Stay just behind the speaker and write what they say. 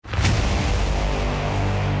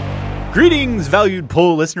Greetings, valued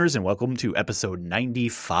poll listeners, and welcome to episode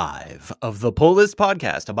 95 of the Poll List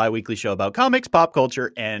Podcast, a bi-weekly show about comics, pop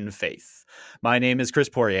culture, and faith. My name is Chris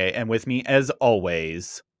Poirier, and with me, as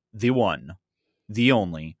always, the one, the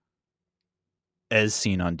only, as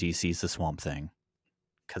seen on DC's The Swamp Thing,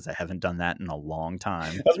 because I haven't done that in a long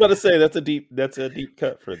time. I was about to say that's a deep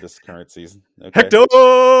cut for this current season. Okay. Hector!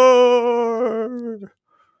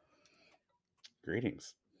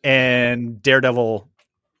 Greetings. And Daredevil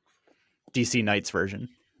DC Knights version.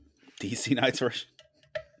 DC Knights version.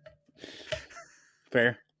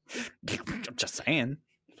 Fair. I'm just saying.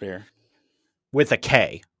 Fair. With a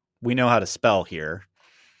K. We know how to spell here.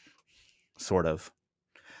 Sort of.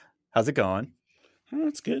 How's it going? Oh,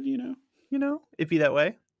 it's good, you know. You know, it'd be that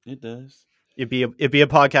way. It does. It'd be a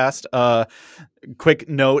podcast. Quick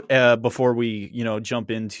note before we,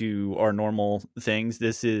 jump into our normal things.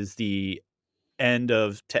 This is the end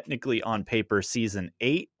of, technically on paper, season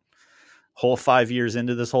 8. Whole 5 years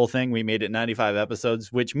into this whole thing. We made it 95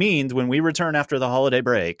 episodes, which means when we return after the holiday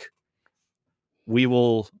break, we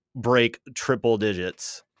will break triple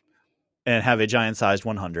digits and have a giant-sized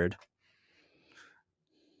 100.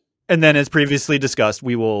 And then, as previously discussed,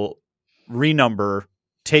 we will renumber,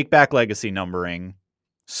 take back legacy numbering,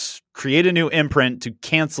 create a new imprint to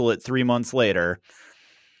cancel it 3 months later,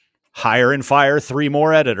 hire and fire 3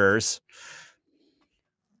 more editors,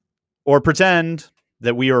 or pretend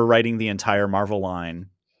that we are writing the entire Marvel line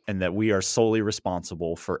and that we are solely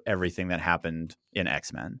responsible for everything that happened in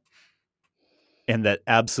X-Men. And that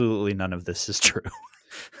absolutely none of this is true.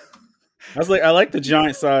 I like the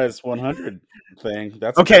giant size 100 thing.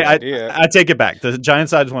 That's okay. A good idea. I take it back. The giant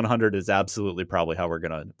size 100 is absolutely probably how we're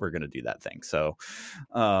gonna do that thing. So,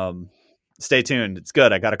 stay tuned. It's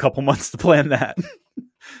good. I got a couple months to plan that.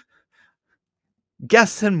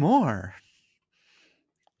 Guests and more.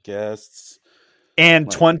 Guests.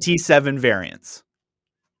 And 27 variants.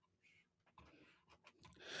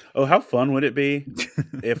 Oh, how fun would it be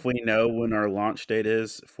if we know when our launch date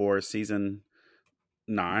is for season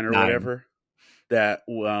 9 or whatever, that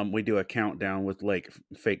we do a countdown with like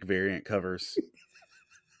fake variant covers.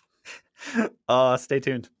 Stay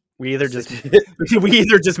tuned. We either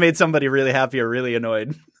just made somebody really happy or really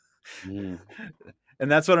annoyed. And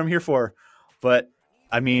that's what I'm here for. But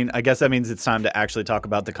I mean, I guess that means it's time to actually talk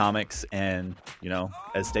about the comics and,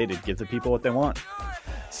 as stated, give the people what they want.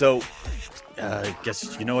 So, I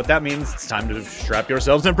guess you know what that means. It's time to strap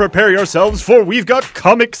yourselves and prepare yourselves, for we've got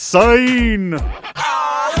Comic Sign! Better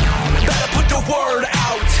put the word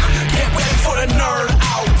out. Get ready for the nerd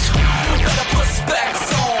out. Better put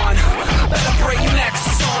specs on. Better bring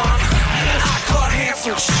necks on. I cut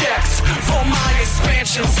handsome checks for my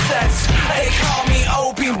expansion sets. They call me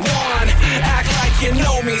Obi-Wan. Act like you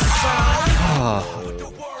know me, son.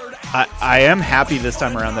 I am happy this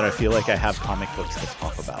time around that I feel like I have comic books to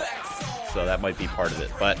talk about. So that might be part of it.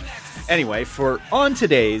 But anyway, on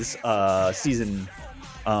today's season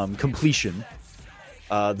completion,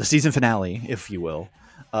 the season finale, if you will,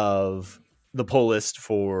 of the poll list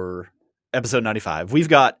for episode 95, we've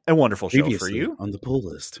got a wonderful show for you. On the poll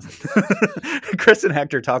list. Chris and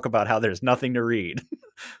Hector talk about how there's nothing to read.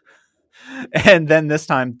 And then this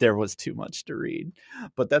time there was too much to read,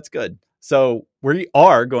 but that's good. So we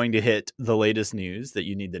are going to hit the latest news that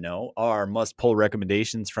you need to know, our must pull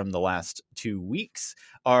recommendations from the last 2 weeks,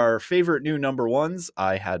 our favorite new number ones.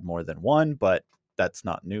 I had more than one, but that's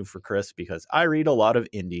not new for Chris because I read a lot of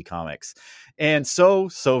indie comics and so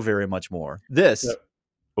very much more. This, Yep.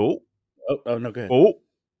 oh no, go ahead. Oh,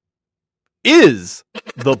 is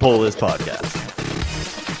the Poll List Podcast.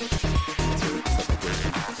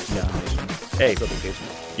 Hey,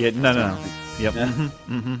 yeah, no. Yep. Yeah.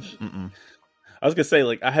 I was gonna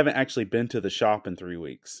say, I haven't actually been to the shop in 3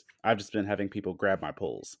 weeks. I've just been having people grab my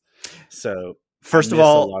pulls. So first of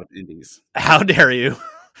all, a lot of indies. How dare you?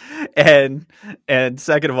 And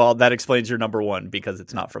second of all, that explains your number one because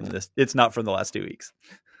it's not from this. It's not from the last 2 weeks.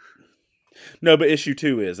 No, but issue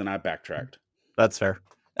 2 is, and I backtracked. That's fair.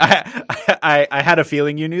 I had a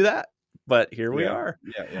feeling you knew that, but here we are.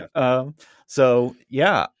 Yeah. So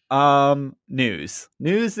yeah. News.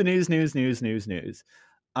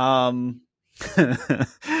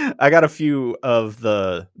 I got a few of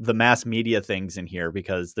the mass media things in here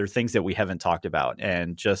because they're things that we haven't talked about.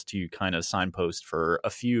 And just to kind of signpost for a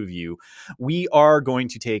few of you, we are going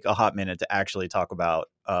to take a hot minute to actually talk about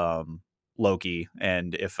Loki.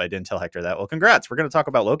 And if I didn't tell Hector that, well, congrats. We're going to talk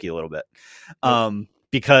about Loki a little bit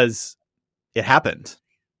because it happened.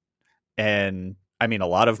 And I mean, a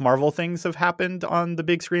lot of Marvel things have happened on the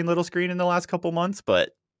big screen, little screen in the last couple months,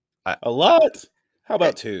 but a lot. How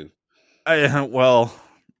about 2? Well,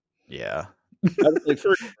 yeah. I was like,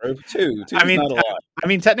 for two. I mean, not a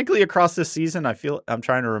lot. Technically across this season, I'm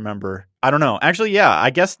trying to remember. I don't know. Actually, yeah,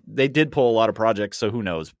 I guess they did pull a lot of projects, so who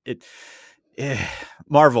knows?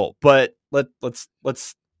 Marvel, but let's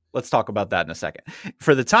talk about that in a second.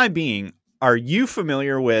 For the time being, are you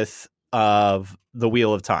familiar with the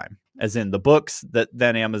Wheel of Time, as in the books that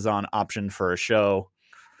then Amazon optioned for a show?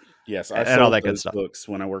 Yes, I and sold all that good those stuff. books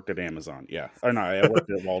when I worked at Amazon. Yeah, or no, I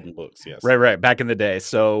worked at Walden Books. Yes, right, back in the day.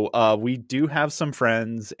 So we do have some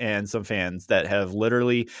friends and some fans that have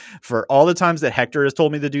literally, for all the times that Hector has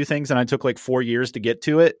told me to do things, and I took like 4 years to get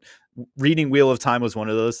to it. Reading Wheel of Time was one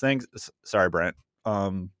of those things. Sorry, Brent.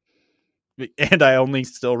 And I only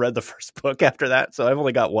still read the first book after that, so I've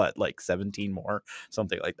only got like 17 more,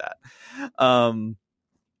 something like that.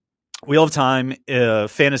 Wheel of Time,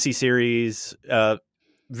 fantasy series.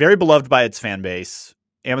 Very beloved by its fan base.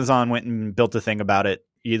 Amazon went and built a thing about it.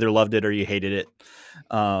 You either loved it or you hated it.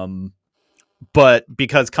 But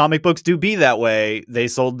because comic books do be that way, they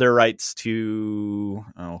sold their rights to,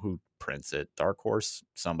 who prints it? Dark Horse?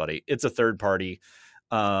 Somebody. It's a third party.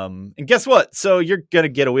 And guess what? So you're going to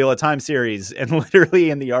get a Wheel of Time series. And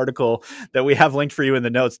literally in the article that we have linked for you in the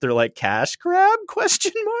notes, they're like, cash grab? ?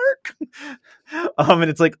 And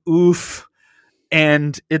it's like, oof.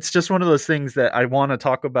 And it's just one of those things that I want to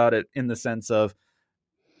talk about it in the sense of,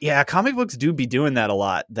 yeah, comic books do be doing that a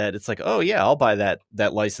lot. That it's like, oh yeah, I'll buy that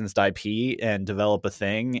licensed IP and develop a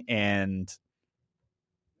thing and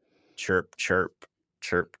chirp, chirp,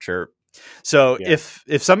 chirp, chirp. So yeah.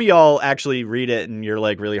 if some of y'all actually read it and you're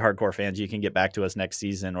like really hardcore fans, you can get back to us next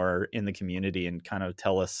season or in the community and kind of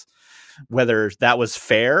tell us whether that was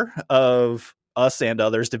fair of us and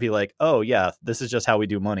others to be like, oh yeah, this is just how we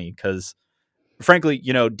do money. Because frankly,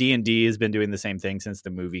 D&D has been doing the same thing since the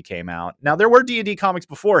movie came out. Now, there were D&D comics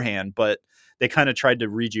beforehand, but they kind of tried to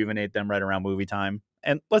rejuvenate them right around movie time.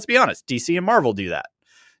 And let's be honest, DC and Marvel do that.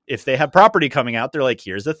 If they have property coming out, they're like,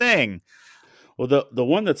 here's the thing. Well, the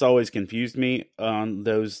one that's always confused me on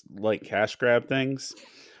those like cash grab things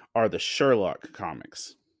are the Sherlock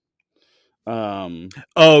comics.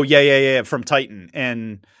 Oh, yeah, from Titan.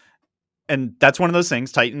 And that's one of those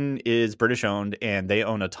things. Titan is British owned, and they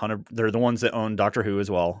own a ton of. They're the ones that own Doctor Who as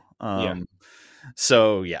well.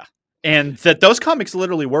 So yeah, and that those comics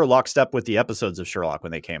literally were lockstep with the episodes of Sherlock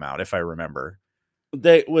when they came out, if I remember.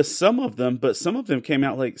 They with some of them, but some of them came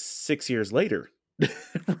out like 6 years later,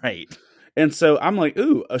 right? And so I'm like,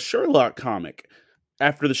 ooh, a Sherlock comic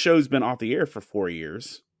after the show's been off the air for 4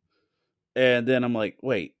 years, and then I'm like,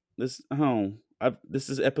 wait, this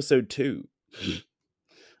is episode 2.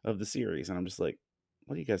 Of the series, and I'm just like,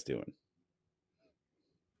 what are you guys doing?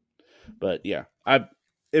 But yeah,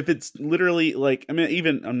 if it's literally like, I mean,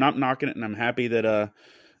 even I'm not knocking it, and I'm happy that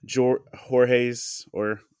Jorge's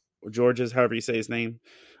or George's, however you say his name,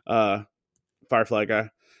 Firefly guy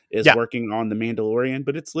is working on the Mandalorian,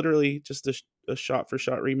 but it's literally just a shot for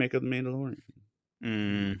shot remake of the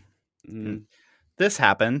Mandalorian. This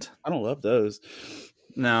happened. I don't love those.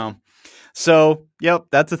 No. So, yep,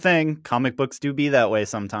 that's a thing. Comic books do be that way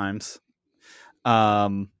sometimes.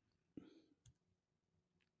 So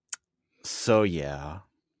yeah,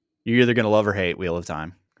 you're either going to love or hate Wheel of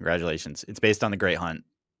Time. Congratulations. It's based on The Great Hunt.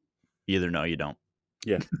 You either know, you don't.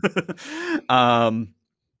 Yeah.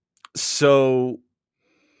 So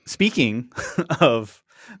speaking of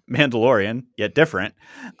Mandalorian, yet different,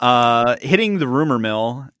 hitting the rumor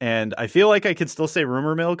mill, and I feel like I could still say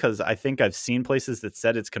rumor mill because I think I've seen places that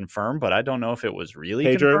said it's confirmed, but I don't know if it was really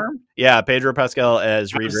confirmed. Yeah, Pedro Pascal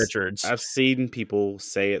as Reed Richards. I've seen people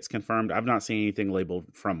say it's confirmed. I've not seen anything labeled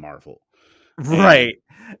from Marvel. Right.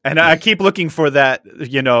 And I keep looking for that,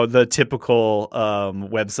 the typical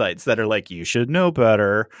websites that are like, you should know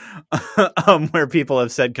better, where people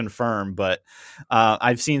have said confirm. But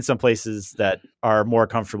I've seen some places that are more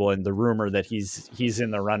comfortable in the rumor that he's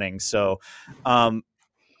in the running. So I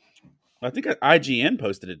think IGN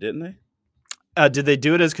posted it, didn't they? Did they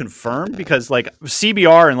do it as confirmed? Because like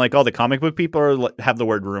CBR and like all the comic book people have the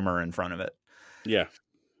word rumor in front of it. Yeah.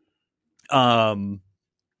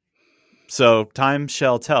 So time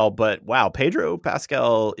shall tell, but wow, Pedro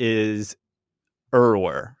Pascal is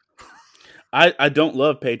Erwer. I don't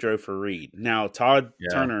love Pedro for Reed. Now, Todd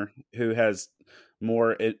Turner, who has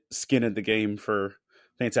more skin in the game for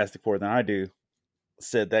Fantastic Four than I do,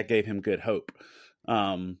 said that gave him good hope.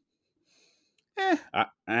 Yeah,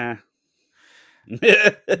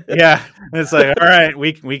 it's like, all right,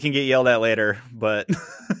 we can get yelled at later, but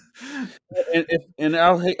and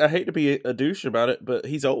I hate to be a douche about it, but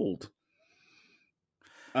he's old.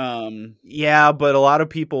 Yeah, but a lot of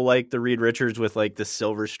people like the Reed Richards with like the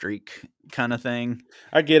silver streak kind of thing.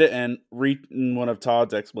 I get it, and reading one of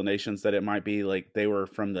Todd's explanations that it might be like they were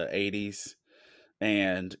from the 80s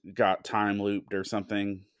and got time looped or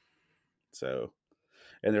something. So,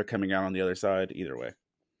 and they're coming out on the other side either way.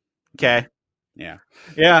 Okay. Yeah.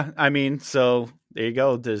 Yeah, I mean, so there you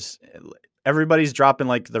go. Everybody's dropping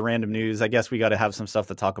like the random news. I guess we got to have some stuff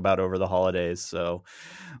to talk about over the holidays. So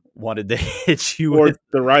wanted to hit you Or with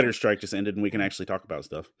the writer's strike just ended and we can actually talk about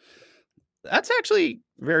stuff. That's actually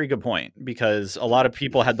a very good point, because a lot of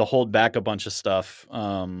people had to hold back a bunch of stuff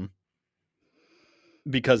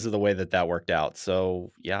because of the way that worked out.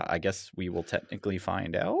 So yeah, I guess we will technically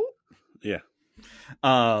find out. Yeah.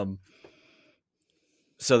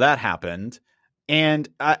 So that happened. And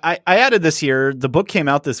I added this here. The book came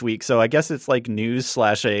out this week, so I guess it's like news /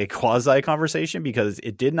 a quasi conversation, because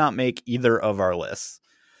it did not make either of our lists.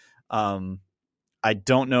 I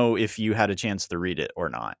don't know if you had a chance to read it or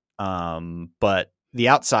not. But The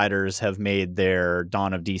Outsiders have made their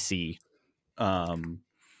Dawn of DC. Hard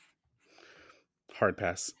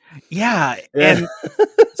pass. Yeah. And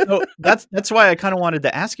so that's why I kind of wanted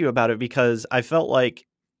to ask you about it, because I felt like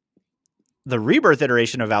the Rebirth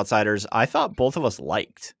iteration of Outsiders, I thought both of us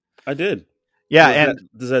liked. I did. Yeah. And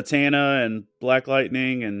Zatanna and Black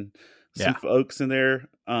Lightning and some folks in there.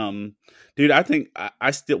 Dude, I think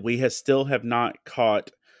we still have not caught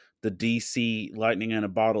the DC Lightning in a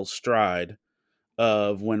Bottle stride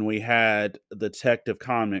of when we had the Detective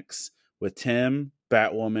Comics with Tim,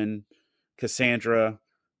 Batwoman, Cassandra,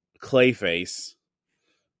 Clayface,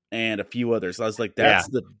 and a few others. I was like, that's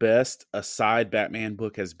the best a side Batman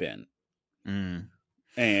book has been.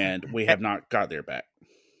 And we have not got there back.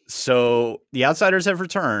 So The Outsiders have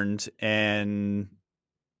returned, and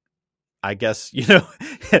I guess,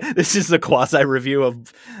 this is the quasi review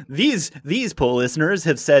of these poll listeners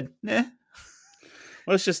have said, eh.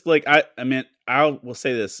 Well, it's just like, I will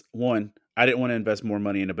say this. One, I didn't want to invest more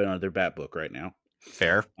money in another Bat book right now.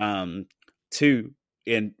 Fair. Two,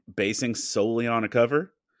 in basing solely on a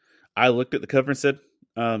cover, I looked at the cover and said,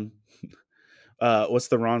 what's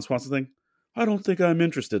the Ron Swanson thing? I don't think I'm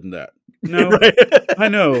interested in that. No, right. I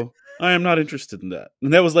know. I am not interested in that.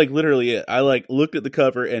 And that was like literally it. I looked at the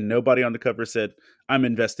cover and nobody on the cover said, I'm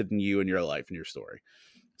invested in you and your life and your story.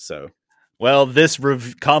 So, well, this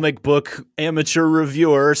comic book amateur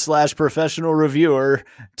reviewer / professional reviewer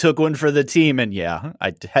took one for the team. And yeah,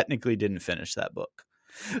 I technically didn't finish that book.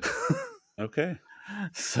 Okay.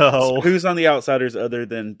 So who's on The Outsiders other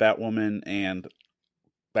than Batwoman and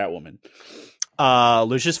Batwoman?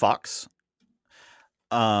 Lucius Fox.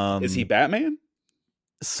 Is he Batman?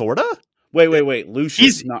 Sorta. Wait. Lucius,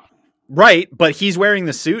 he's not right, but he's wearing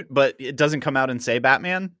the suit, but it doesn't come out and say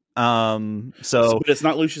Batman. So but it's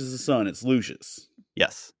not Lucius's son; it's Lucius.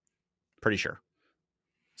 Yes, pretty sure.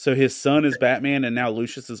 So his son is Batman, and now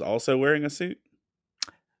Lucius is also wearing a suit.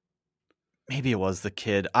 Maybe it was the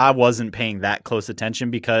kid. I wasn't paying that close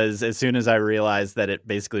attention, because as soon as I realized that it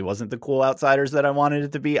basically wasn't the cool Outsiders that I wanted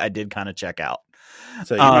it to be, I did kind of check out.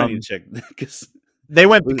 So you might need to check, because they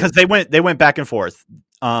went back and forth.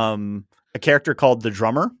 A character called the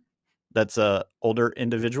Drummer, that's a older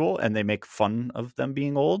individual, and they make fun of them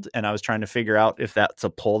being old. And I was trying to figure out if that's a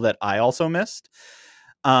pull that I also missed.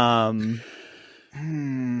 And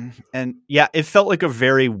yeah, it felt like a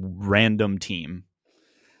very random team.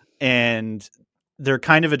 And they're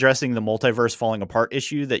kind of addressing the multiverse falling apart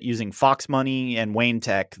issue, that using Fox money and Wayne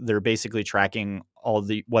Tech, they're basically tracking all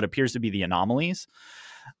what appears to be the anomalies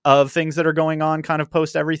of things that are going on kind of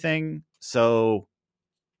post everything. So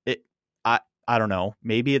I don't know.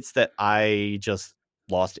 Maybe it's that I just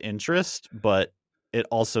lost interest, but it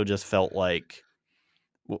also just felt like,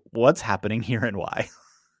 what's happening here and why?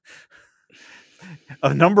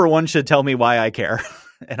 A number one should tell me why I care,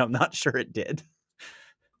 and I'm not sure it did.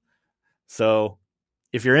 So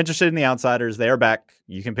if you're interested in The Outsiders, they are back.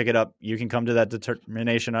 You can pick it up. You can come to that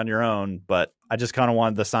determination on your own. But I just kind of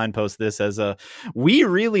wanted to signpost this as we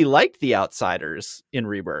really liked The Outsiders in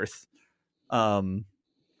Rebirth.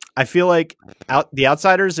 I feel like The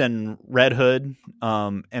Outsiders and Red Hood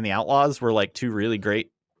and The Outlaws were like two really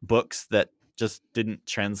great books that just didn't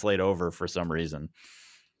translate over for some reason.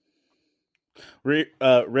 Red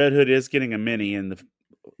Hood is getting a mini in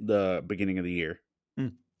the beginning of the year.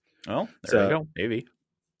 Oh, there you go. Maybe.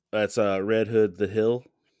 That's Red Hood the Hill.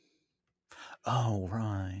 Oh,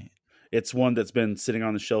 right. It's one that's been sitting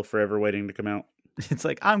on the shelf forever waiting to come out. It's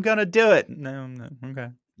like, I'm going to do it. No. Okay.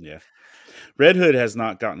 Yeah. Red Hood has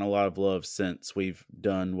not gotten a lot of love since we've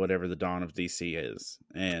done whatever the Dawn of DC is.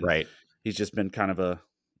 And right. He's just been kind of a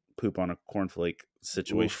poop on a cornflake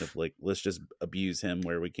situation Oof. of like, let's just abuse him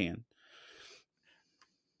where we can.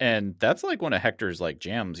 And that's like one of Hector's like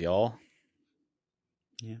jams, y'all.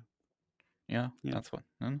 Yeah. Yeah. That's what.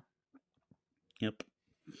 Yep.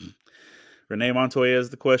 Renee Montoya is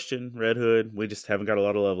the question. Red Hood. We just haven't got a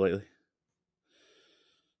lot of love lately.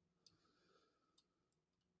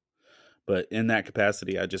 But in that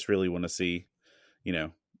capacity, I just really want to see,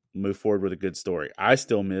 move forward with a good story. I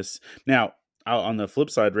still miss. Now, on the flip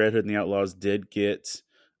side, Red Hood and the Outlaws did get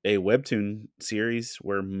a webtoon series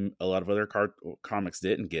where a lot of other comics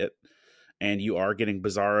didn't get. And you are getting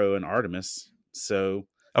Bizarro and Artemis. So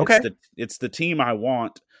Okay. it's the team I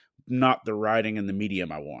want, not the writing and the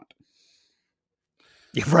medium I want.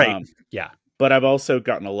 Yeah, right. Yeah. But I've also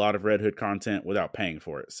gotten a lot of Red Hood content without paying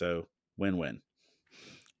for it. So win-win.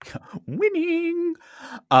 Winning.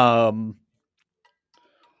 All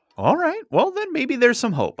right. Well, then maybe there's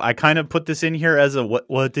some hope. I kind of put this in here as a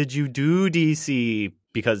what did you do, DC?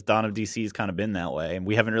 Because Dawn of DC has kind of been that way, and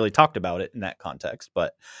we haven't really talked about it in that context.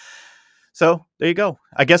 But so there you go.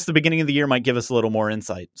 I guess the beginning of the year might give us a little more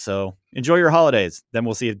insight. So enjoy your holidays. Then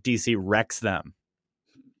we'll see if DC wrecks them.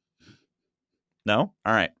 No?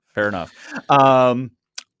 All right. Fair enough.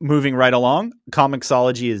 Moving right along.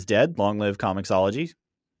 Comixology is dead. Long live Comixology.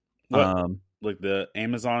 Like the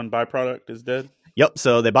Amazon byproduct is dead? Yep.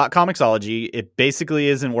 So they bought Comixology. It basically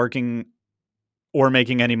isn't working or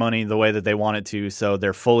making any money the way that they want it to. So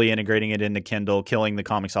they're fully integrating it into Kindle, killing the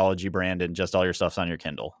Comixology brand, and just all your stuff's on your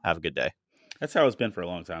Kindle. Have a good day. That's how it's been for a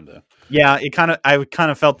long time, though. Yeah, I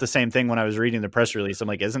kind of felt the same thing when I was reading the press release. I'm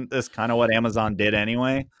like, isn't this kind of what Amazon did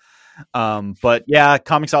anyway? But yeah,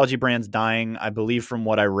 Comixology brand's dying. I believe from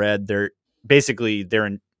what I read, they're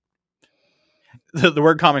in the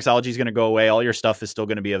word Comixology is going to go away. All your stuff is still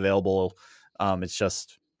going to be available. It's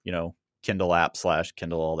just, Kindle app /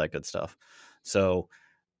 Kindle, all that good stuff. So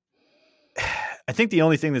I think the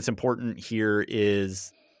only thing that's important here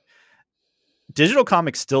is digital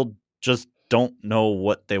comics still just don't know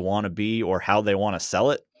what they want to be or how they want to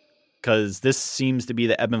sell it. Because this seems to be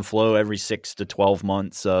the ebb and flow every 6 to 12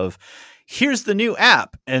 months of here's the new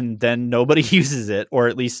app. And then nobody uses it, or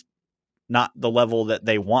at least not the level that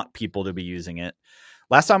they want people to be using it.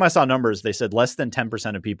 Last time I saw numbers, they said less than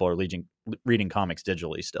 10% of people are reading comics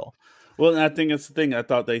digitally still. Well, and I think that's the thing.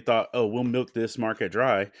 They thought, oh, we'll milk this market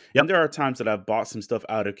dry. Yep. And there are times that I've bought some stuff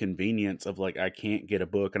out of convenience of like, I can't get a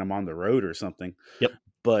book and I'm on the road or something. Yep.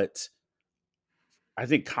 But I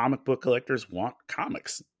think comic book collectors want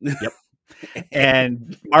comics. Yep.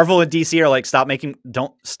 And Marvel and DC are like, stop making, I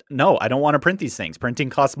don't want to print these things. Printing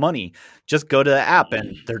costs money. Just go to the app,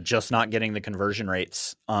 and they're just not getting the conversion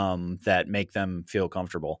rates that make them feel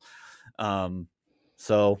comfortable.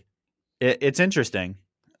 So it's interesting.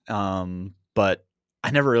 But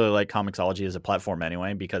I never really liked Comixology as a platform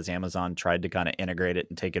anyway, because Amazon tried to kind of integrate it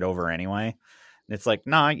and take it over anyway. And it's like,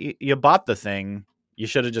 nah, you bought the thing. You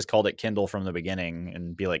should have just called it Kindle from the beginning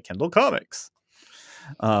and be like Kindle Comics.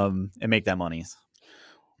 And make that money.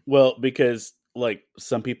 Well, because like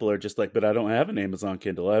some people are just like, but I don't have an Amazon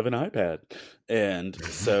Kindle, I have an iPad. And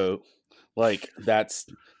so like that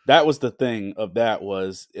was the thing of that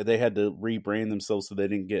was they had to rebrand themselves so they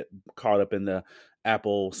didn't get caught up in the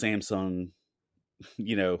Apple, Samsung,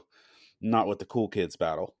 not with the cool kids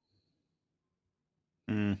battle.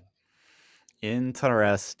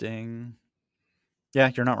 Interesting. Yeah,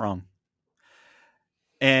 you're not wrong.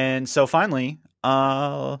 And so finally,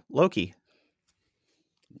 Loki.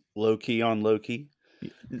 Low-key on Loki.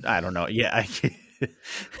 I don't know. Yeah.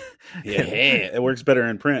 Yeah, it works better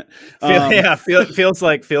in print. Feels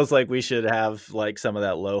like we should have like some of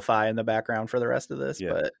that lo-fi in the background for the rest of this.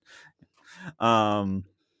 Yeah. But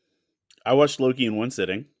I watched Loki in one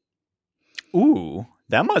sitting. Ooh,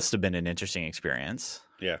 that must have been an interesting experience.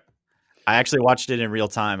 Yeah. I actually watched it in real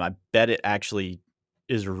time. I bet it actually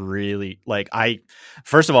is really like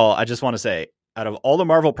first of all, I just want to say, out of all the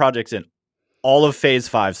Marvel projects in all of Phase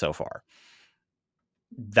 5 so far,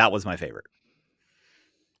 that was my favorite.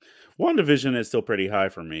 WandaVision is still pretty high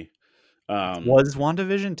for me. Was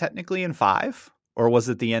WandaVision technically in 5? Or was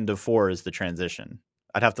it the end of 4 as the transition?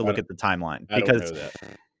 I'd have to look at the timeline. I don't know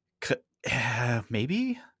that.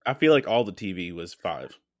 Maybe? I feel like all the TV was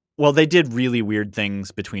 5. Well, they did really weird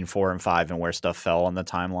things between 4 and 5 and where stuff fell on the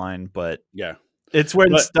timeline, but yeah. It's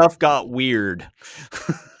when stuff got weird.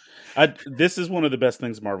 This is one of the best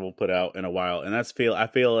things Marvel put out in a while, and I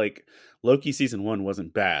feel like Loki season 1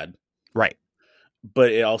 wasn't bad, right?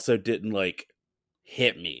 But it also didn't like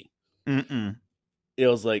hit me. Mm-mm. It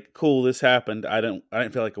was like, cool, this happened. I didn't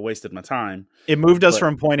feel like I wasted my time. It moved us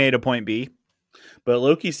from point A to point B. But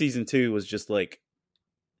Loki season 2 was just like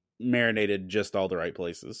marinated just all the right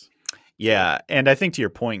places. Yeah, and I think to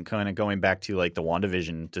your point, kind of going back to like the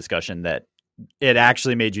WandaVision discussion, that it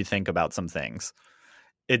actually made you think about some things.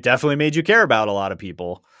 It definitely made you care about a lot of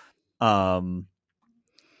people. I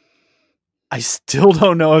still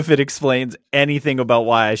don't know if it explains anything about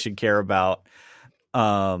why I should care about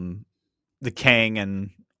the Kang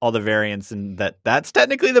and all the variants, and that's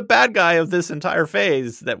technically the bad guy of this entire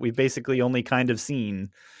phase that we've basically only kind of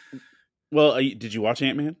seen. Well, did you watch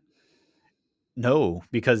Ant-Man? No,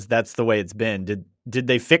 because that's the way it's been. Did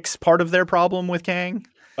they fix part of their problem with Kang?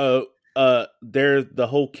 The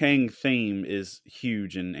whole Kang theme is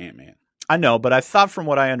huge in Ant-Man. I know, but I thought from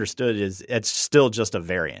what I understood is it's still just a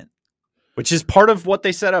variant, which is part of what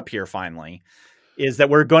they set up here finally, is that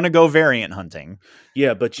we're going to go variant hunting.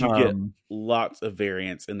 Yeah, but you get lots of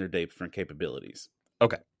variants in their different capabilities.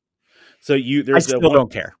 Okay. So I still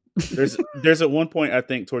don't care. there's at one point, I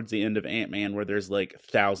think, towards the end of Ant-Man where there's like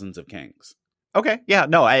thousands of Kangs. Okay. Yeah,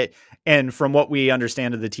 no, and from what we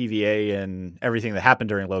understand of the TVA and everything that happened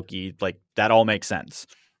during Loki, like that all makes sense.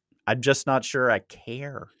 I'm just not sure I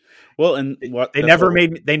care. Well, and they never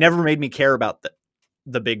made me care about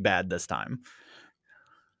the big bad this time.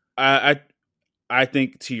 I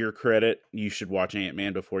think, to your credit, you should watch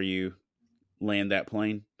Ant-Man before you land that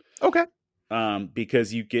plane. Okay.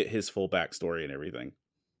 Because you get his full backstory and everything,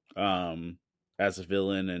 as a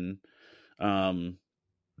villain, and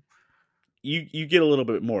you get a little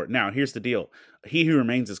bit more. Now, here's the deal: He Who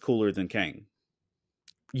Remains is cooler than Kang.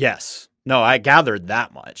 Yes. No, I gathered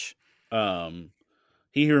that much.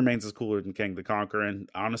 He Who Remains is cooler than Kang the Conqueror, and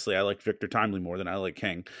honestly, I like Victor Timely more than I like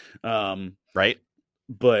Kang. Right.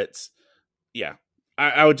 But yeah,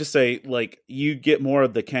 I would just say, like, you get more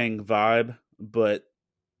of the Kang vibe, but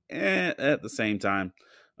at the same time,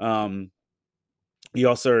 you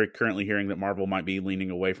also are currently hearing that Marvel might be leaning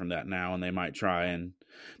away from that now, and they might try and,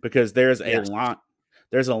 because there's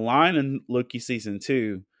a line in Loki season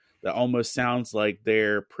 2 that almost sounds like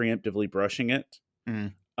they're preemptively brushing it.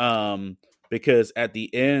 Because at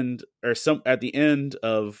the end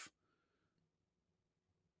of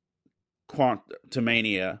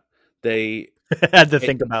Quantumania, they had to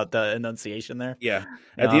think about the enunciation there. Yeah.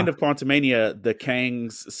 At the end of Quantumania, the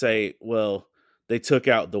Kangs say, well, they took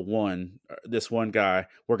out this one guy.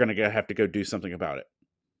 We're going to have to go do something about it.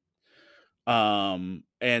 And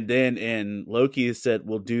then in Loki said,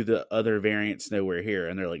 we'll do the other variants nowhere here.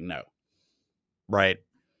 And they're like, no. Right.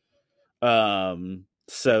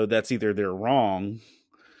 So that's either they're wrong.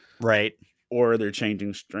 Right. Or they're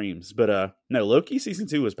changing streams. But no, Loki season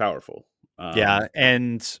 2 was powerful. Yeah.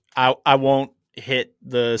 And I won't hit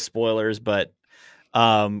the spoilers, but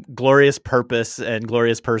Glorious Purpose and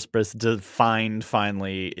Glorious Purpose Defined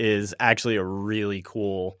finally is actually a really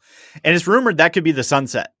cool, and it's rumored that could be the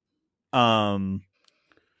sunset for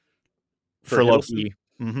Loki.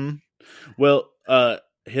 Mm-hmm. Well,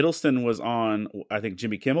 Hiddleston was on, I think,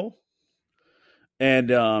 Jimmy Kimmel,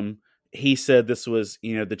 and he said this was,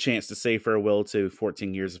 the chance to say farewell to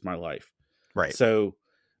 14 years of my life. Right. So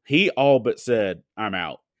he all but said, I'm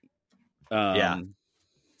out. Yeah.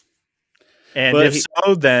 And if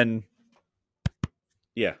so, then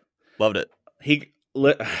yeah, loved it.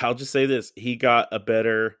 I'll just say this: he got a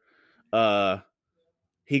better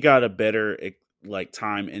like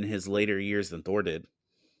time in his later years than Thor did.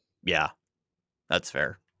 Yeah, that's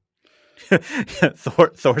fair.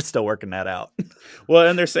 Thor's still working that out. Well,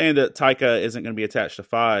 and they're saying that Taika isn't going to be attached to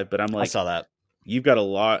 5, but I'm like, I saw that. You've got a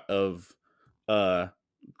lot of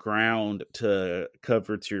ground to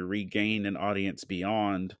cover to regain an audience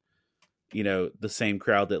beyond, the same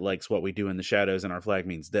crowd that likes What We Do in the Shadows and Our Flag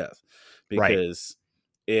Means Death. Because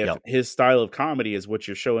if his style of comedy is what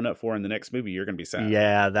you're showing up for in the next movie, you're going to be sad.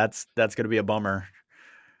 Yeah, that's going to be a bummer.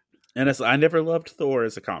 And I never loved Thor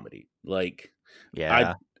as a comedy. Like,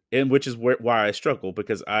 yeah. Which is why I struggle,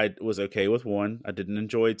 because I was okay with 1. I didn't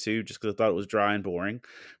enjoy 2 just because I thought it was dry and boring.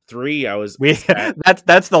 3, I was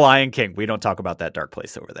that's the Lion King. We don't talk about that dark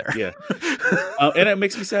place over there. Yeah, and it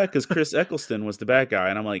makes me sad because Chris Eccleston was the bad guy,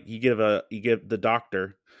 and I'm like, you give the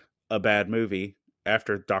Doctor a bad movie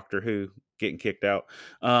after Doctor Who getting kicked out.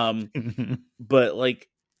 But like,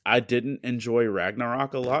 I didn't enjoy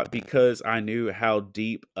Ragnarok a lot because I knew how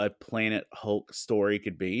deep a Planet Hulk story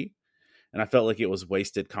could be. And I felt like it was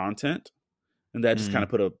wasted content, and that just kind of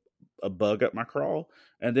put a bug up my crawl.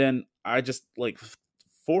 And then I just, like,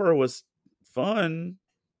 4 was fun,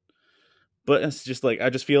 but it's just like,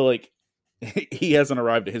 I just feel like he hasn't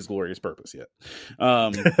arrived at his glorious purpose yet.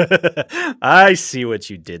 I see what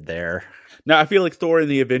you did there. Now, I feel like Thor in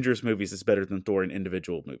the Avengers movies is better than Thor in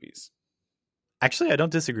individual movies. Actually, I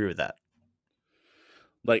don't disagree with that.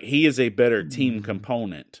 Like, he is a better team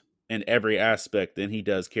component in every aspect than he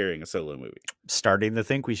does carrying a solo movie. Starting to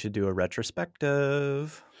think we should do a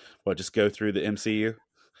retrospective. Well, just go through the MCU.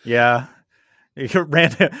 Yeah.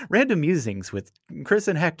 Random musings with Chris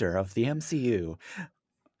and Hector of the MCU.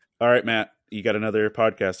 All right, Matt, you got another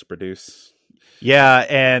podcast to produce. Yeah,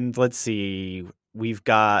 and let's see. We've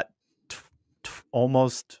got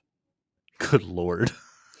almost, good Lord.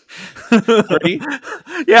 30?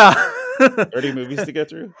 Yeah. 30 movies to go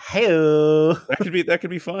through. Hey-o. That could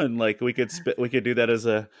be fun. Like we could do that as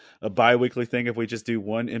a bi-weekly thing if we just do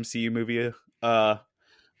one MCU movie a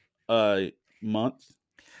month.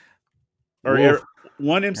 Or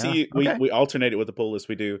one MCU. Yeah, okay. We alternate it with the pull list.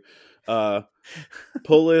 We do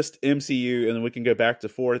pull list, MCU, and then we can go back to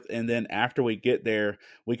fourth. And then after we get there,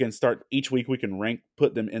 we can start each week. We can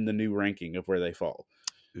put them in the new ranking of where they fall.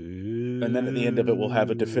 Ooh. And then at the end of it, we'll have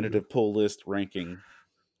a definitive pull list ranking.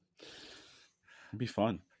 It'd be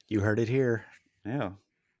fun. You heard it here. Yeah.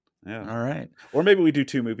 All right. Or maybe we do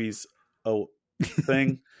 2 movies a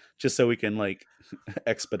thing just so we can like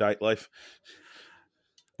expedite life.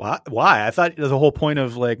 Why? I thought the whole point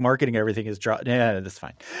of like marketing everything is drop. Yeah, that's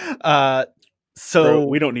fine. So Bro,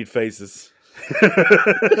 we don't need phases.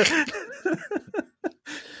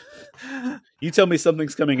 You tell me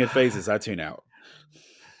something's coming in phases, I tune out.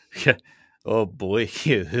 Oh boy.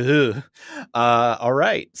 All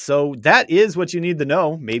right. So that is what you need to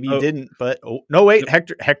know. Maybe you didn't, but no, wait.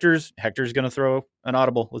 Hector's going to throw an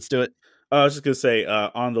audible. Let's do it. I was just going to say,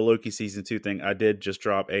 on the Loki season 2 thing, I did just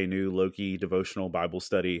drop a new Loki devotional Bible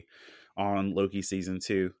study on Loki season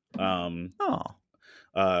 2.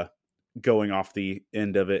 Going off the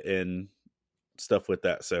end of it and stuff with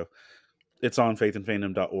that. So it's on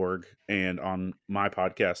faithandfandom.org and on my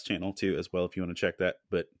podcast channel too, as well, if you want to check that.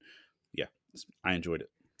 But yeah, I enjoyed it.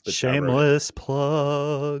 But shameless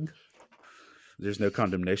plug. There's no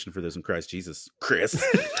condemnation for those in Christ Jesus, Chris.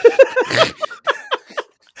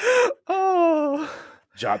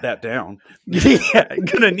 Jot that down. Yeah, I'm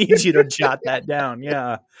gonna need you to jot that down.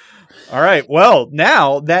 Yeah. All right. Well,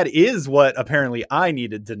 now that is what apparently I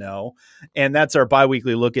needed to know. And that's our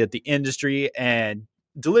bi-weekly look at the industry and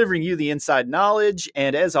delivering you the inside knowledge.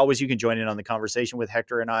 And as always, you can join in on the conversation with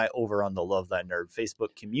Hector and I over on the Love Thy Nerd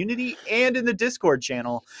Facebook community and in the Discord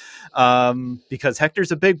channel, because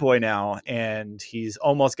Hector's a big boy now and he's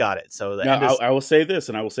almost got it. So I will say this,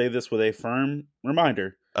 and I will say this with a firm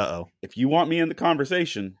reminder. If you want me in the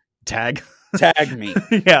conversation, tag me.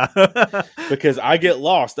 Yeah. Because I get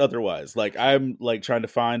lost otherwise. Like I'm like trying to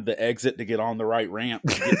find the exit to get on the right ramp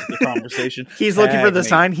to get to the conversation. He's looking for the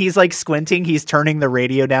sign. He's like squinting. He's turning the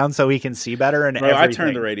radio down so he can see better. And I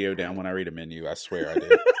turn the radio down when I read a menu. I swear I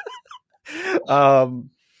do.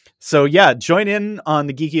 So yeah, join in on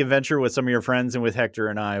the geeky adventure with some of your friends and with Hector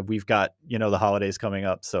and I. We've got, the holidays coming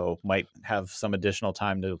up, so might have some additional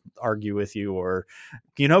time to argue with you or,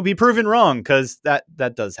 be proven wrong, because that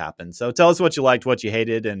does happen. So tell us what you liked, what you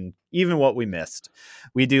hated, and even what we missed.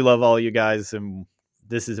 We do love all you guys, and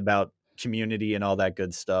this is about community and all that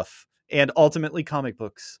good stuff, and ultimately comic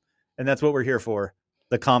books, and that's what we're here for.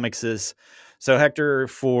 The comics is. So Hector,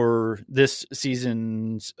 for this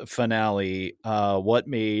season's finale, what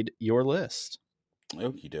made your list?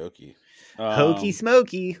 Okie dokie. Hokey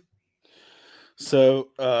smoky. So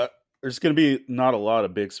there's going to be not a lot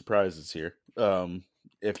of big surprises here.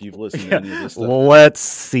 If you've listened to any of this stuff. Let's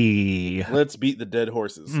see. Let's beat the dead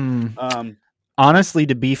horses. Honestly,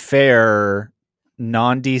 to be fair,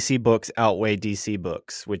 non-DC books outweigh DC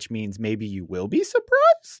books, which means maybe you will be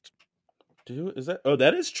surprised.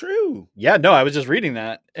 That is true. Yeah, no, I was just reading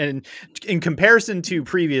that. And in comparison to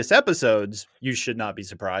previous episodes, you should not be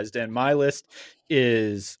surprised. And my list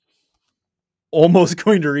is almost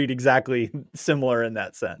going to read exactly similar in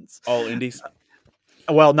that sense. All indies?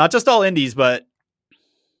 Well, not just all indies, but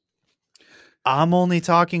I'm only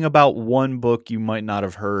talking about one book you might not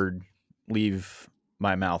have heard leave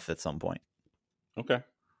my mouth at some point. Okay.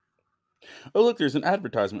 Oh, look, there's an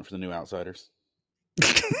advertisement for the new Outsiders.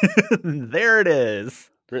 There it is.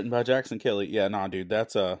 Written by Jackson Kelly. Yeah, nah, dude,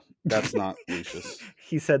 that's not Lucius.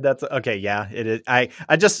 He said that's okay. Yeah, it is.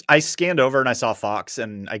 I scanned over and I saw Fox,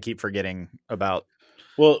 and I keep forgetting about.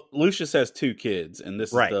 Well, Lucius has 2 kids, and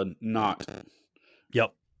this is the not.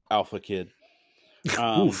 Yep. Alpha kid.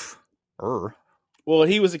 Oof. Well,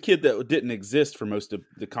 he was a kid that didn't exist for most of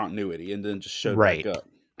the continuity, and then just showed back up.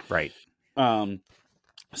 Right.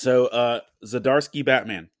 So Zdarsky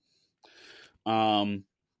Batman.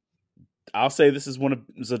 I'll say this is one of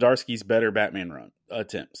Zdarsky's better Batman run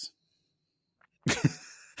attempts.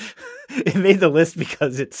 It made the list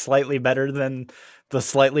because it's slightly better than the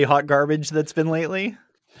slightly hot garbage that's been lately.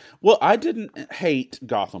 Well, I didn't hate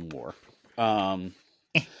Gotham War.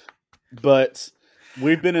 But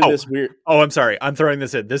we've been in this weird. Oh, I'm sorry. I'm throwing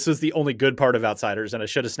this in. This was the only good part of Outsiders, and I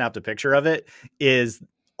should have snapped a picture of it. Is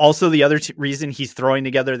also the other reason he's throwing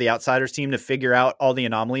together the Outsiders team to figure out all the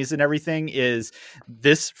anomalies and everything is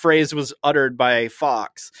this phrase was uttered by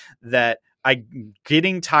Fox that I'm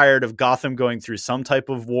getting tired of Gotham going through some type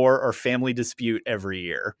of war or family dispute every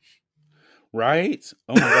year. Right?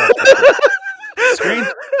 Oh my gosh.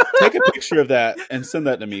 Take a picture of that and send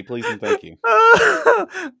that to me, please and thank you.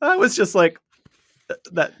 I was just like,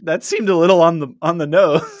 that seemed a little on the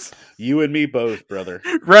nose. You and me both, brother.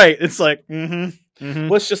 Right. It's like, well,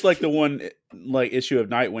 it's just like the one like issue of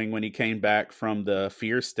Nightwing when he came back from the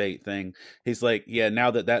fear state thing. He's like, yeah,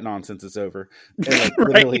 now that nonsense is over. And like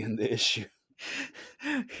right. literally in the issue.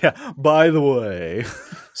 Yeah. By the way.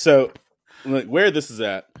 So like where this is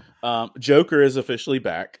at, Joker is officially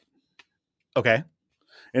back. Okay.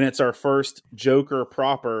 And it's our first Joker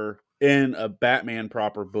proper in a Batman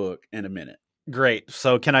proper book in a minute. Great.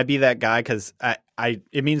 So can I be that guy? Because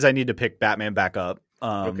it means I need to pick Batman back up.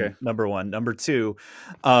 Okay. Number one. Number two,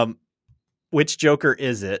 which Joker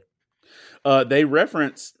is it? They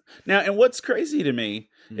reference now, and what's crazy to me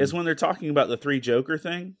is when they're talking about the three Joker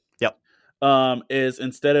thing. Yep. Is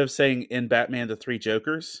instead of saying in Batman the three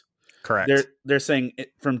Jokers, correct. They're saying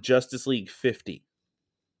it from Justice League 50.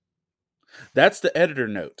 That's the editor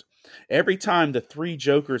note. Every time the three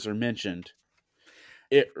Jokers are mentioned,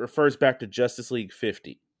 it refers back to Justice League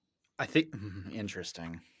 50. I think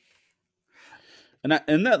interesting. And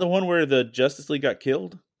isn't that the one where the Justice League got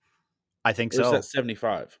killed? I think so. Or is that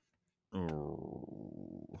 75?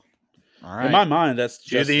 All right. In my mind, that's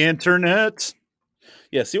to the internet.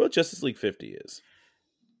 Yeah, see what Justice League 50 is.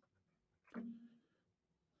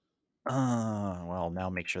 Well, now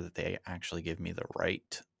make sure that they actually give me the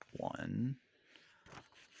right one.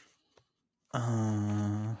 But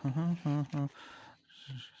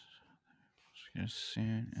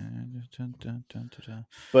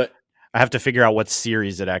I have to figure out what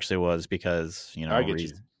series it actually was because,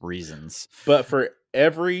 reasons. But for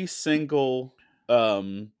every single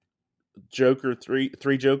Joker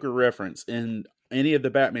three Joker reference in any of the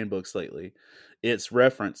Batman books lately, it's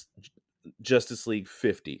referenced Justice League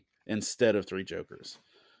 50 instead of three Jokers.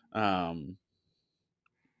 I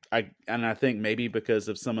think maybe because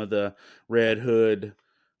of some of the Red Hood,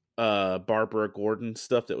 Barbara Gordon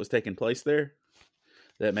stuff that was taking place there,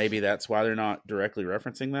 that maybe that's why they're not directly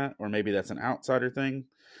referencing that, or maybe that's an outsider thing.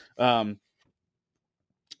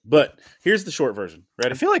 But here's the short version.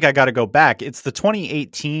 Ready? I feel like I got to go back. It's the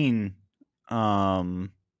 2018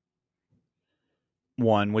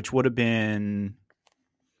 one, which would have been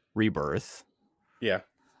Rebirth. Yeah.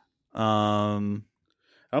 I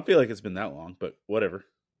don't feel like it's been that long, but whatever.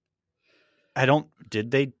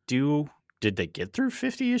 Did they get through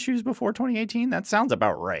 50 issues before 2018? That sounds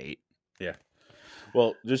about right. Yeah.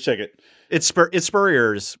 Well, just check it. It's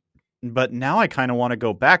Spurrier's, but now I kind of want to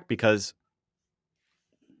go back because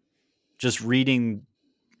just reading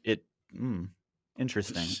it,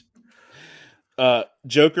 interesting.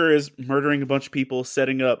 Joker is murdering a bunch of people,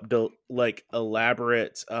 setting up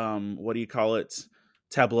elaborate, what do you call it?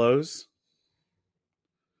 Tableaus,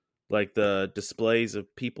 like the displays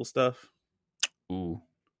of people stuff. Ooh.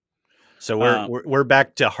 So we're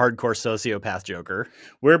back to hardcore sociopath Joker.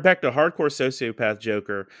 We're back to hardcore sociopath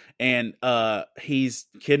Joker, and he's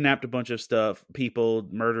kidnapped a bunch of stuff, people,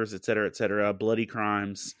 murders, etc., bloody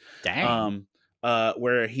crimes. Dang.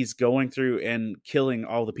 Where he's going through and killing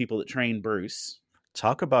all the people that train Bruce.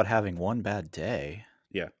 Talk about having one bad day.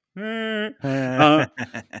 Yeah. But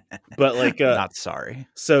not sorry.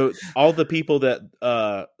 So all the people that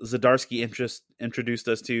Zdarsky introduced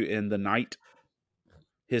us to in The Night,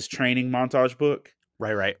 his training montage book.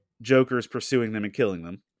 Right. Joker's pursuing them and killing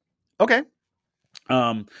them. Okay.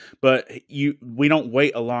 But we don't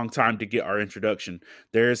wait a long time to get our introduction.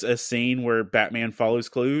 There's a scene where Batman follows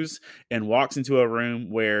clues and walks into a room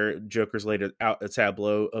where Joker's laid out a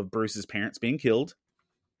tableau of Bruce's parents being killed.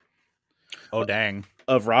 Oh, dang.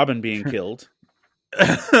 Of Robin being killed.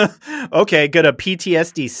 Okay, good. A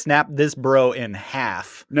PTSD snap this bro in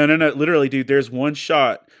half. No. Literally, dude, there's one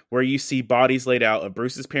shot where you see bodies laid out of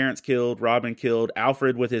Bruce's parents killed, Robin killed,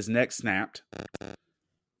 Alfred with his neck snapped.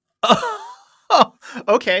 Oh,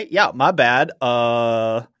 okay. Yeah, my bad.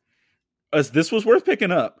 This was worth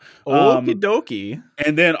picking up. Okie dokie.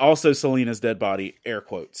 And then also Selina's dead body, air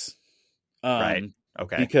quotes. Right.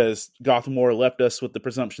 Okay. Because Gotham War left us with the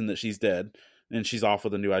presumption that she's dead and she's off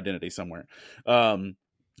with a new identity somewhere.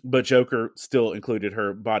 But Joker still included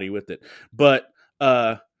her body with it. But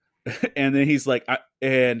and then he's like,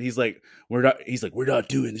 we're not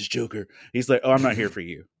doing this, Joker. He's like, oh, I'm not here for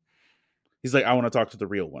you. He's like, I want to talk to the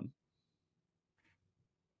real one.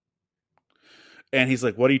 And he's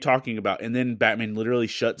like, what are you talking about? And then Batman literally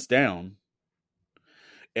shuts down.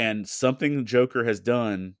 And something Joker has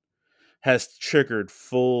done has triggered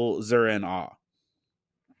full Zur-En-Ah.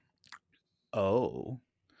 Oh.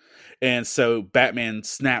 And so Batman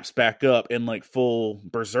snaps back up in like full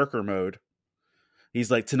berserker mode.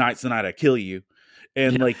 He's like, tonight's the night I kill you.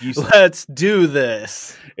 And Yeah. like let's do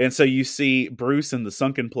this. And so you see Bruce in the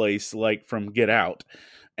sunken place, like from Get Out.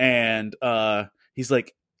 And he's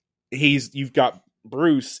like, you've got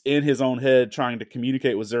Bruce in his own head trying to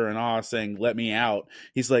communicate with Zur-En-Ah saying, let me out.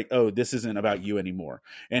 He's like, oh, this isn't about you anymore.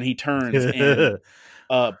 And he turns and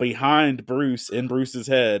behind Bruce, in Bruce's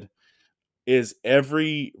head, is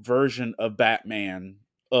every version of Batman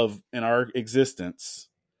in our existence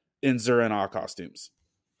in Zur-En-Ah costumes.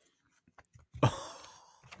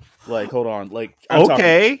 Like, hold on. Like, I'm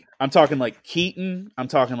talking like Keaton. I'm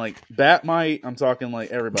talking like Batmite. I'm talking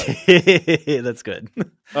like everybody. That's good.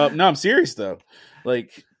 No, I'm serious though.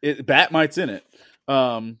 Like, Batmite's in it.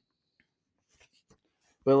 But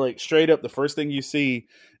like straight up, the first thing you see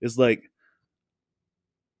is like,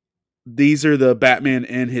 these are the Batman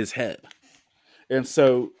in his head. And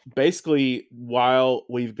so basically, while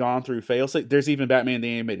we've gone through failsafe, there's even Batman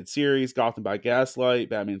the Animated Series, Gotham by Gaslight,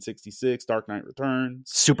 Batman 66, Dark Knight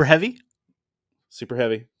Returns. Super heavy? Super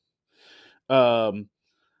heavy.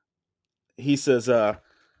 He says,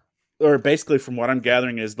 or basically from what I'm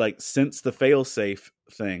gathering is like, since the failsafe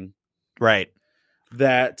thing, right,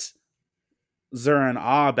 that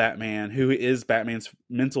Zur-En-Ah Batman, who is Batman's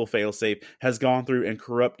mental failsafe, has gone through and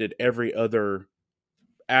corrupted every other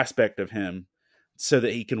aspect of him so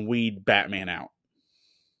that he can weed Batman out.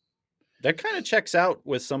 That kind of checks out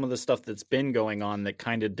with some of the stuff that's been going on that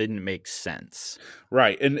kind of didn't make sense.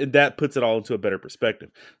 Right. And that puts it all into a better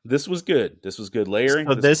perspective. This was good. This was good layering.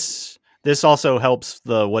 So this also helps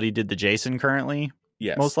what he did to Jason currently?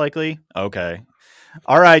 Yes. Most likely? Okay.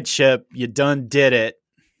 All right, Chip. You done did it.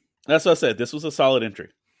 That's what I said. This was a solid entry.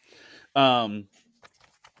 As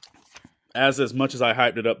much as I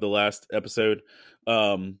hyped it up the last episode,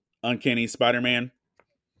 Uncanny Spider-Man,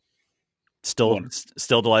 still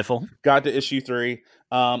delightful. Got to issue 3.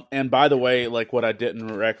 And by the way, like what I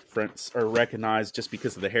didn't reference or recognize just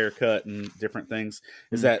because of the haircut and different things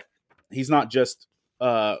is that he's not just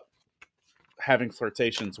having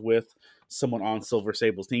flirtations with someone on Silver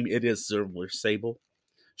Sable's team. It is Silver Sable.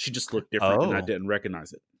 She just looked different and I didn't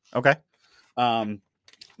recognize it. Okay.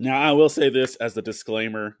 Now I will say this as the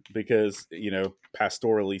disclaimer because,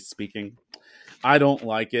 pastorally speaking, I don't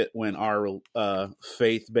like it when our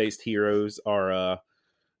faith-based heroes are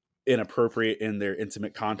inappropriate in their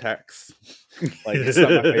intimate contacts. Like, it's not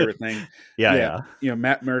my favorite thing. Yeah.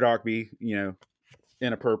 Matt Murdock be,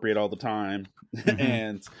 inappropriate all the time. Mm-hmm.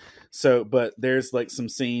 And so, but there's like some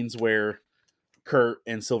scenes where Kurt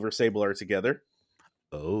and Silver Sable are together.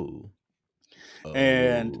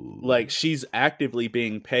 And like she's actively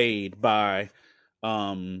being paid by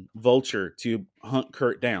Vulture to hunt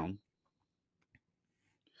Kurt down.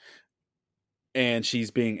 And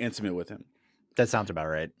she's being intimate with him. That sounds about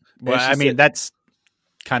right. Well, I mean, that's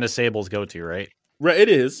kind of Sable's go-to, right? Right, it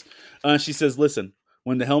is. She says, listen,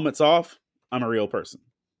 when the helmet's off, I'm a real person.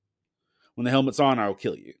 When the helmet's on, I'll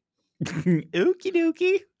kill you. Okie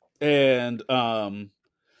dokie. And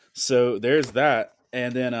so there's that.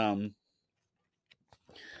 And then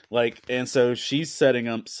and so she's setting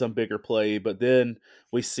up some bigger play, but then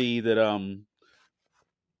we see that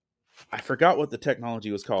I forgot what the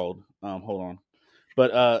technology was called. Hold on.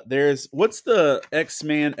 But what's the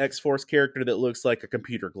X-Man X-Force character that looks like a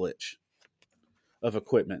computer glitch of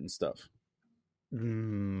equipment and stuff?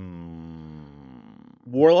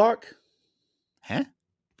 Warlock? Huh?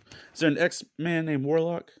 Is there an X-Man named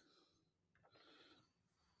Warlock?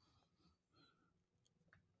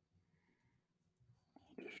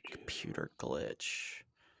 Computer glitch.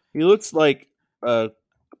 He looks like a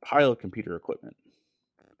pile of computer equipment.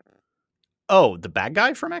 Oh, the bad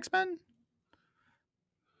guy from X-Men?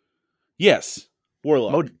 Yes,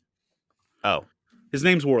 Warlock. Oh. His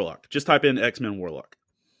name's Warlock. Just type in X-Men Warlock.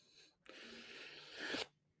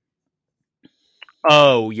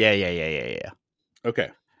 Oh, yeah. Okay.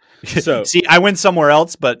 So see, I went somewhere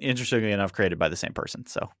else, but interestingly enough, created by the same person.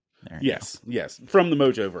 So yes, from the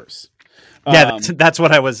Mojoverse. Yeah, that's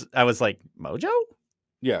what I was like, Mojo?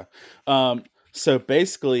 Yeah. So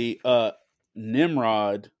basically,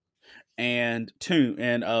 Nimrod and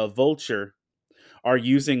Vulture are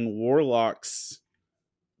using Warlock's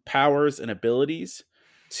powers and abilities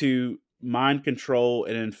to mind control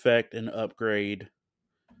and infect and upgrade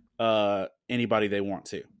anybody they want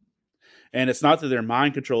to. And it's not that they're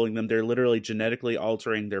mind controlling them, they're literally genetically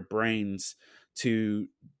altering their brains to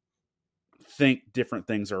think different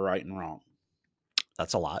things are right and wrong.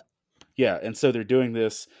 That's a lot. Yeah, and so they're doing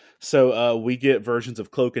this. So we get versions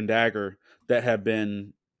of Cloak and Dagger that have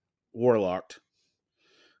been warlocked.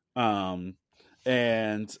 And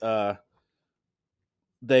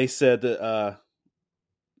they said that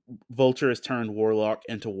Vulture has turned Warlock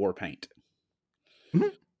into war paint.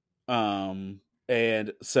 Mm-hmm.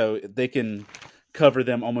 And so they can cover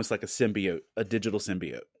them almost like a symbiote, a digital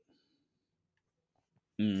symbiote.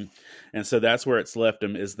 And so that's where it's left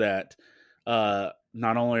them, is that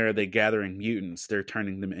not only are they gathering mutants, they're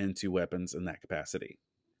turning them into weapons in that capacity.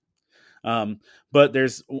 But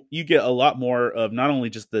you get a lot more of not only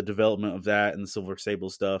just the development of that and the Silver Sable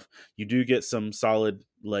stuff. You do get some solid,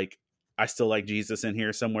 like, I still like Jesus in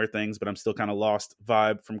here somewhere things, but I'm still kind of lost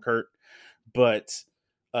vibe from Kurt. But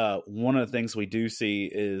one of the things we do see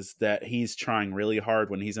is that he's trying really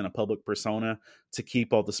hard when he's in a public persona to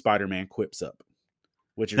keep all the Spider-Man quips up,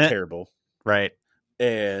 which are terrible. Right.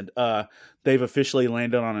 And they've officially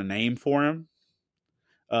landed on a name for him,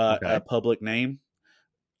 a public name.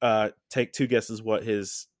 Take 2 guesses what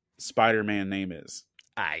his Spider-Man name is.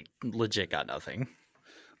 I legit got nothing.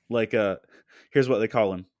 Like, here's what they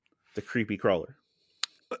call him: the Creepy Crawler.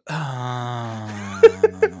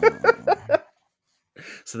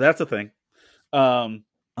 So that's a thing.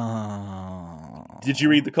 Did you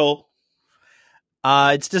read the Cole?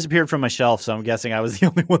 It's disappeared from my shelf, so I'm guessing I was the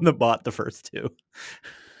only one that bought the first 2.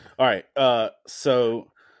 All right.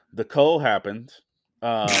 So the Cole happened.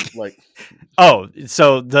 Like, oh,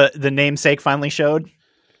 so the namesake finally showed?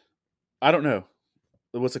 I don't know.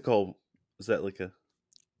 What's a Cole? Is that like a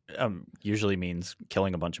usually means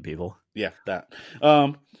killing a bunch of people. Yeah, that.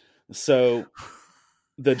 So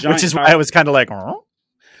the giant, which is why I was kind of like,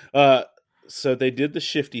 so they did the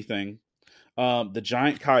shifty thing. The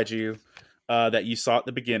giant kaiju that you saw at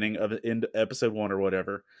the beginning of in episode 1 or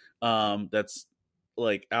whatever. That's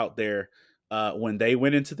like out there. When they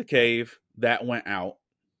went into the cave, that went out,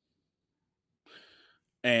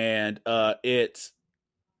 and it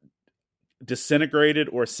disintegrated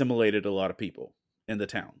or assimilated a lot of people in the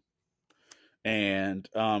town. And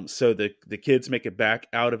so the kids make it back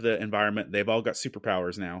out of the environment. They've all got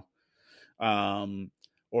superpowers now,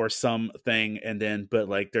 or something. And then, but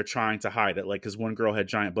like they're trying to hide it, like because one girl had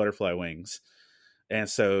giant butterfly wings, and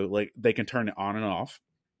so like they can turn it on and off.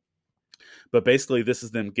 But basically, this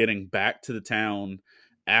is them getting back to the town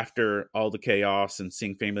after all the chaos and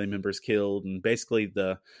seeing family members killed, and basically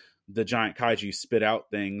the giant kaiju spit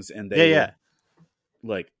out things, and they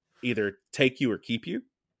like either take you or keep you.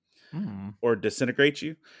 Or disintegrate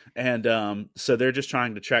you. And so they're just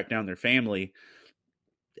trying to track down their family.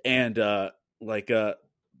 And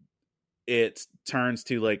it turns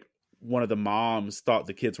to like one of the moms thought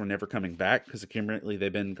the kids were never coming back because apparently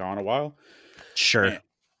they've been gone a while. Sure.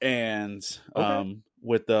 And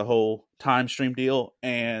with the whole time stream deal.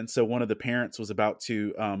 And so one of the parents was about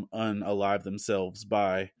to unalive themselves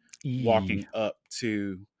by walking up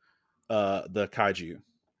to the kaiju.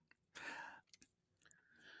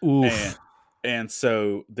 Oof. And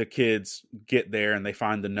so the kids get there and they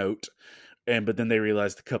find the note, but then they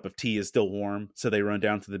realize the cup of tea is still warm, so they run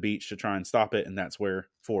down to the beach to try and stop it, and that's where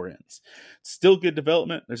 4 ends. Still good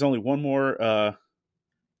development. There's only one more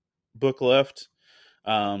book left,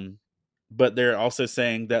 but they're also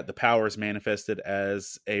saying that the power is manifested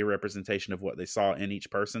as a representation of what they saw in each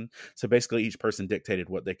person. So basically, each person dictated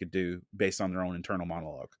what they could do based on their own internal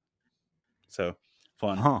monologue. So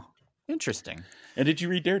fun. Huh. Interesting. And did you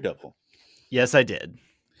read Daredevil? Yes, I did.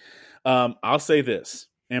 I'll say this: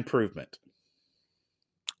 improvement.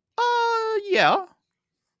 Yeah.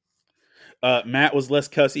 Matt was less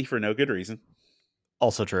cussy for no good reason.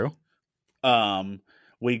 Also true.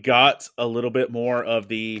 We got a little bit more of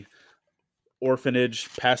the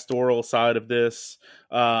orphanage pastoral side of this.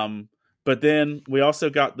 But then we also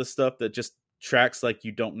got the stuff that just tracks like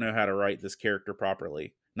you don't know how to write this character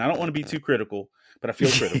properly. And I don't want to be too critical, but I feel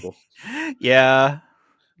critical. Yeah.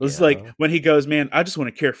 It's like when he goes, man, I just want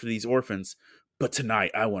to care for these orphans, but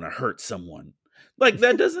tonight I want to hurt someone. Like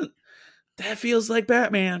that feels like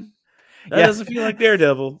Batman. That doesn't feel like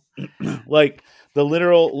Daredevil. Like the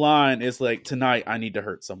literal line is like, tonight I need to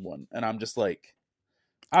hurt someone. And I'm just like,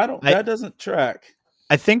 that doesn't track.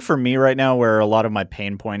 I think for me right now, where a lot of my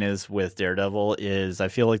pain point is with Daredevil is I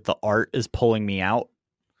feel like the art is pulling me out.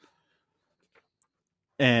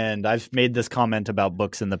 And I've made this comment about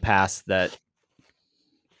books in the past that,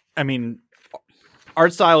 I mean,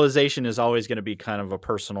 art stylization is always going to be kind of a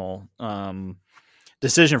personal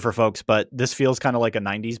decision for folks, but this feels kind of like a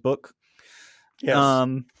 90s book. Yes.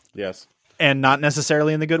 Yes. And not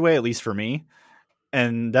necessarily in the good way, at least for me.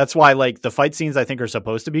 And that's why like the fight scenes I think are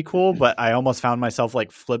supposed to be cool, but I almost found myself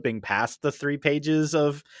like flipping past the 3 pages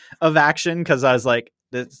of action because I was like,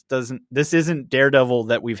 this isn't Daredevil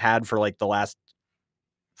that we've had for like the last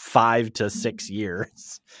 5 to 6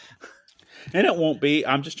 years. And it won't be.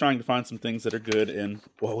 I'm just trying to find some things that are good in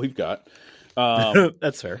what we've got.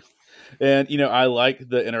 That's fair. And, I like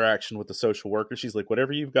the interaction with the social worker. She's like,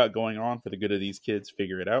 whatever you've got going on for the good of these kids,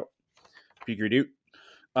 figure it out. Figure it out.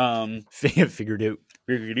 Figured out.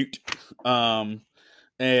 Figured it out.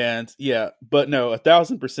 And yeah, but no,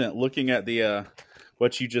 1,000% looking at the,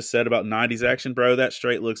 what you just said about 90s action, bro, that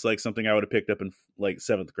straight looks like something I would have picked up in like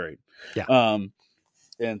 7th grade. Yeah.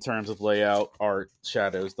 In terms of layout, art,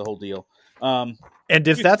 shadows, the whole deal. And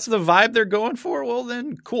if that's the vibe they're going for, well,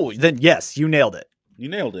 then cool. Then yes, you nailed it. You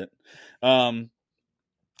nailed it. 2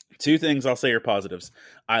 things I'll say are positives.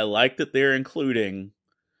 I like that they're including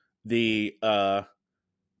the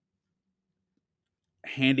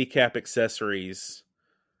handicap accessories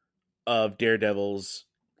of Daredevil's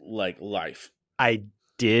like life. I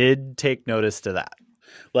did take notice to that.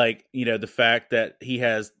 Like, the fact that he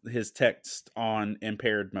has his text on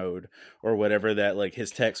impaired mode or whatever, that like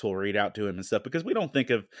his text will read out to him and stuff, because we know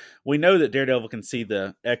that Daredevil can see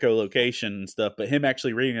the echolocation and stuff, but him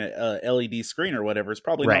actually reading a LED screen or whatever is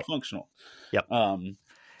probably not functional. Yep.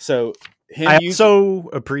 So I also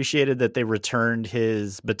appreciated that they returned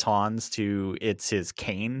his batons to his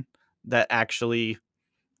cane that actually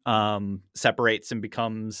separates and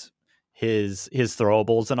becomes his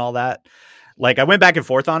throwables and all that. Like I went back and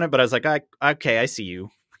forth on it, but I was like, okay, I see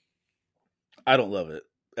you. I don't love it.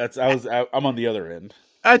 I'm on the other end.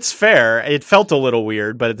 That's fair. It felt a little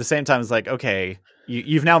weird, but at the same time, it's like, okay,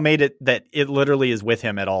 you've now made it that it literally is with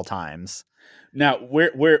him at all times. Now,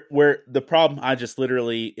 where the problem,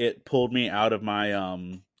 it pulled me out of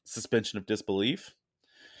my suspension of disbelief,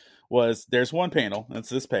 was there's one panel, that's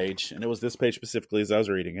this page, and it was this page specifically as I was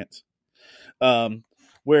reading it,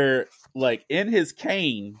 where like in his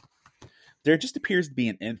cane, there just appears to be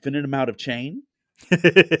an infinite amount of chain.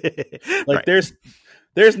 Like there's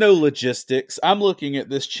no logistics. I'm looking at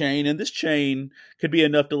this chain, and this chain could be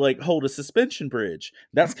enough to like hold a suspension bridge.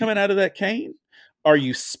 That's coming out of that cane. Are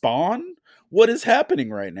you Spawn? What is happening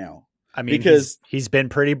right now? I mean, because he's been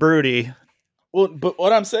pretty broody. Well, but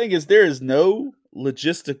what I'm saying is there is no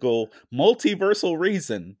logistical multiversal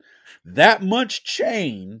reason that much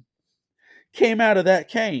chain came out of that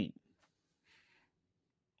cane.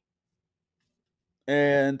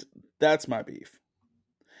 And that's my beef.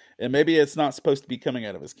 And maybe it's not supposed to be coming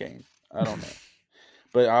out of his cane. I don't know.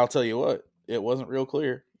 But I'll tell you what, it wasn't real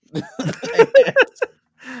clear.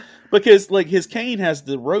 Because like his cane has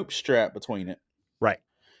the rope strap between it. Right.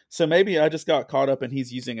 So maybe I just got caught up and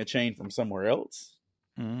he's using a chain from somewhere else.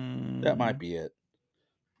 That might be it.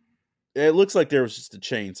 It looks like there was just a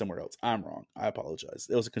chain somewhere else. I'm wrong. I apologize.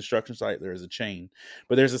 It was a construction site. There is a chain.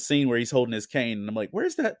 But there's a scene where he's holding his cane, and I'm like,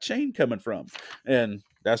 where's that chain coming from? And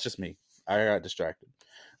that's just me. I got distracted.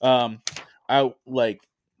 The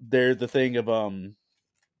thing of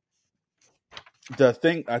the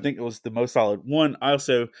thing I think it was the most solid one. I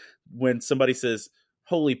also, when somebody says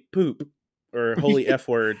holy poop or holy F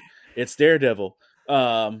word, it's Daredevil.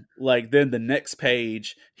 Like then the next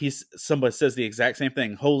page, somebody says the exact same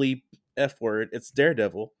thing, holy F word, it's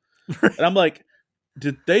Daredevil. And I'm like,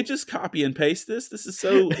 did they just copy and paste this? This is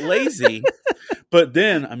so lazy. But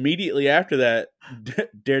then immediately after that,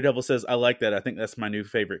 Daredevil says, I like that. I think that's my new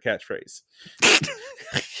favorite catchphrase.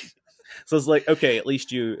 So it's like, okay, at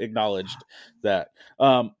least you acknowledged that.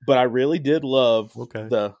 But I really did love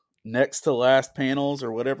the next to last panels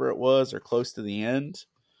or whatever it was, or close to the end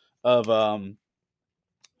of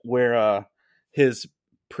where his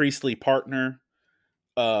priestly partner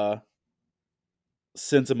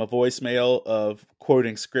sends him a voicemail of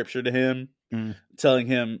quoting scripture to him, telling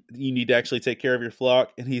him you need to actually take care of your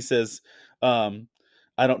flock. And he says, I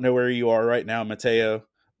don't know where you are right now, Mateo,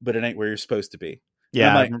 but it ain't where you're supposed to be.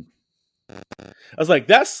 Yeah. I was like,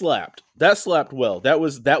 that slapped. That slapped well.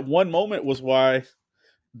 That one moment was why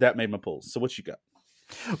that made my pulls. So what you got?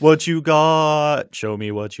 What you got? Show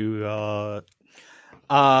me what you got.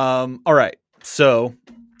 All right. So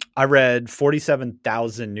I read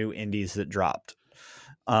 47,000 new indies that dropped.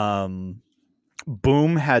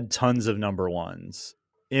 Boom had tons of number ones.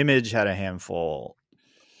 Image had a handful.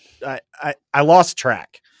 I lost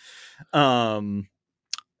track. I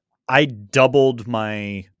doubled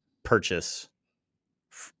my purchase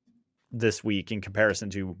this week in comparison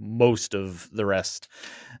to most of the rest,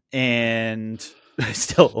 and I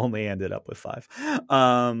still only ended up with 5.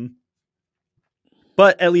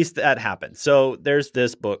 But at least that happened. So there's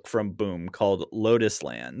this book from Boom called Lotus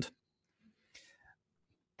Land.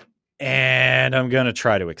 And I'm going to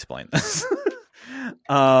try to explain this.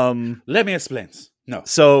 Let me explain. No.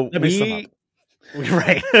 So Let me sum up.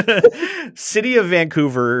 Right. City of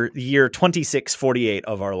Vancouver, year 2648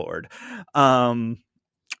 of our Lord.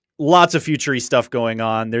 Lots of future-y stuff going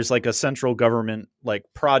on. There's like a central government like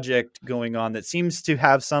project going on that seems to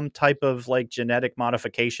have some type of like genetic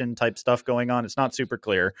modification type stuff going on. It's not super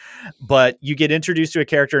clear, but you get introduced to a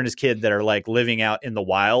character and his kid that are like living out in the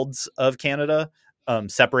wilds of Canada,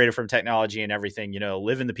 separated from technology and everything,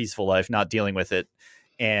 living the peaceful life, not dealing with it.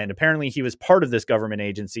 And apparently he was part of this government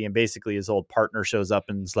agency, and basically his old partner shows up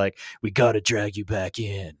and is like, we got to drag you back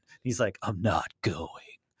in. He's like, I'm not going.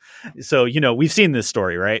 So, we've seen this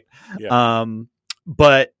story, right? Yeah.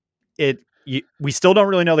 But we still don't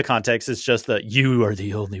really know the context. It's just that you are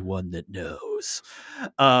the only one that knows.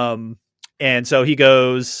 And so he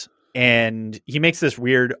goes and he makes this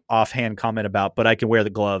weird offhand comment about, but I can wear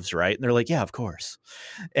the gloves, right? And they're like, yeah, of course.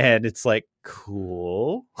 And it's like,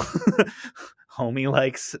 cool. Homie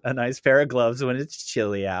likes a nice pair of gloves when it's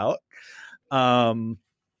chilly out.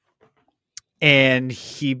 And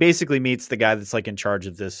he basically meets the guy that's like in charge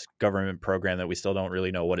of this government program that we still don't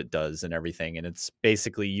really know what it does and everything. And it's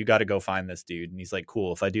basically, you got to go find this dude. And he's like,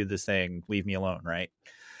 cool, if I do this thing, leave me alone. Right.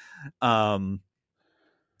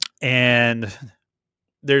 And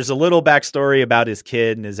there's a little backstory about his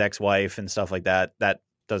kid and his ex-wife and stuff like that. That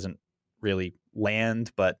doesn't really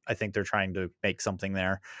land, but I think they're trying to make something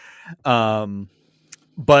there.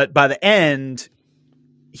 But by the end,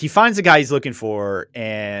 he finds the guy he's looking for,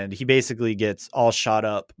 and he basically gets all shot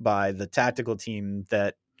up by the tactical team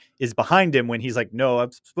that is behind him when he's like, no,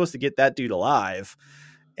 I'm supposed to get that dude alive.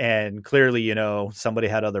 And clearly, somebody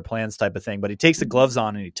had other plans type of thing, but he takes the gloves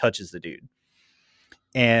on and he touches the dude.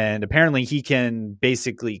 And apparently he can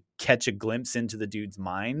basically catch a glimpse into the dude's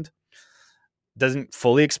mind. Doesn't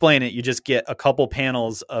fully explain it. You just get a couple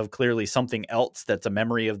panels of clearly something else that's a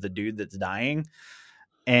memory of the dude that's dying.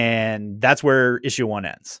 And that's where issue 1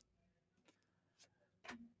 ends.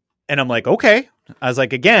 And I'm like, okay. I was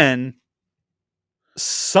like, again,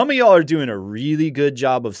 some of y'all are doing a really good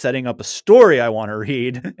job of setting up a story I want to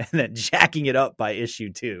read and then jacking it up by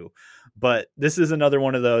issue 2. But this is another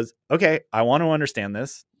one of those, okay, I want to understand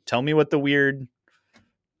this. Tell me what the weird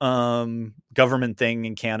government thing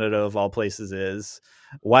in Canada of all places is.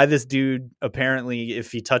 Why this dude apparently,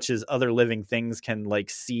 if he touches other living things, can like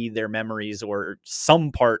see their memories or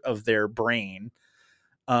some part of their brain.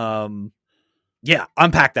 Yeah,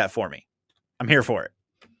 unpack that for me. I'm here for it.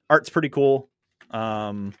 Art's pretty cool.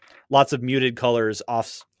 Lots of muted colors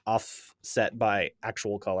offset by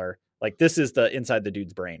actual color. Like this is the inside the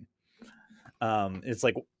dude's brain. It's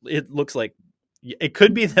like, it looks like it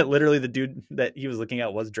could be that literally the dude that he was looking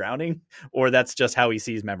at was drowning, or that's just how he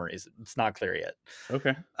sees memories. It's not clear yet.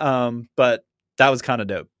 Okay. But that was kind of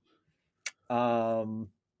dope.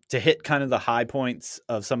 To hit kind of the high points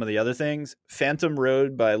of some of the other things, Phantom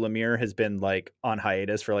Road by Lemire has been like on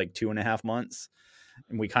hiatus for like 2.5 months.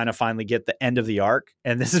 And we kind of finally get the end of the arc.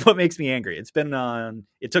 And this is what makes me angry. It took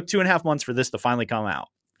 2.5 months for this to finally come out,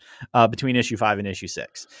 between issue 5 and issue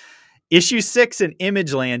 6. Issue 6 in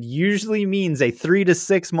Image Land usually means a 3 to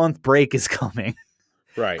 6 month break is coming.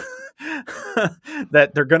 Right.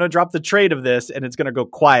 That they're going to drop the trade of this and it's going to go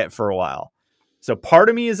quiet for a while. So part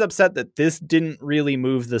of me is upset that this didn't really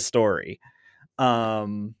move the story.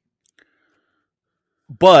 But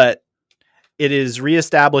it is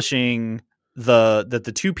reestablishing that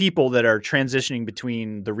the two people that are transitioning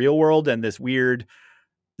between the real world and this weird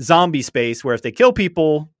zombie space where if they kill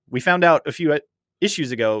people, we found out a few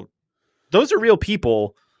issues ago, those are real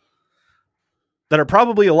people that are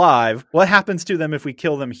probably alive. What happens to them if we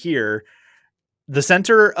kill them here? The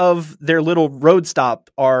center of their little road stop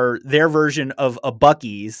are their version of a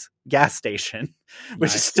Buc-ee's gas station,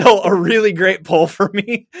 which is still a really great pull for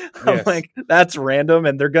me. I'm like, that's random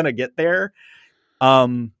and they're going to get there.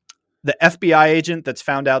 The FBI agent that's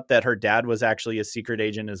found out that her dad was actually a secret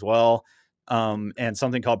agent as well. And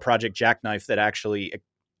something called Project Jackknife that actually,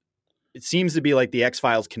 it seems to be like the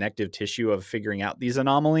X-Files connective tissue of figuring out these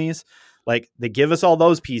anomalies. Like they give us all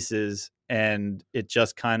those pieces and it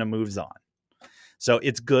just kind of moves on. So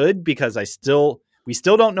it's good because we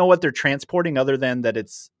still don't know what they're transporting other than that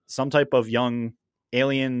it's some type of young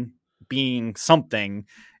alien being something,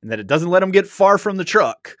 and that it doesn't let them get far from the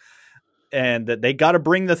truck, and that they got to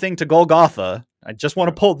bring the thing to Golgotha. I just want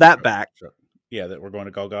to pull that back. Yeah, that we're going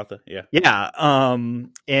to Golgotha. Yeah. Yeah.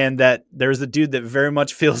 And that there's a dude that very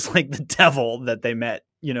much feels like the devil that they met,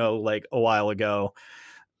 like a while ago.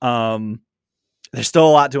 There's still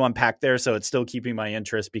a lot to unpack there, so it's still keeping my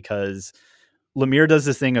interest because Lemire does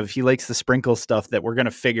this thing of he likes to sprinkle stuff that we're going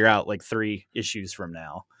to figure out like 3 issues from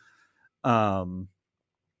now.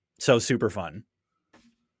 So super fun.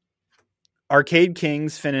 Arcade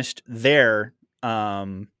Kings finished their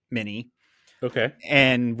mini. Okay.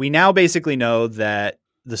 And we now basically know that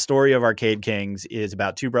the story of Arcade Kings is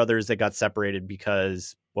about two brothers that got separated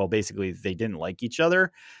because, well, basically they didn't like each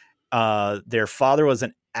other. Their father was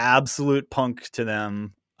an absolute punk to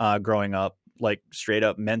them growing up, like straight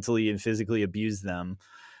up mentally and physically abused them.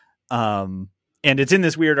 And it's in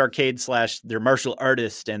this weird arcade / they're martial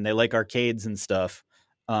artists and they like arcades and stuff,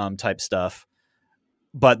 type stuff.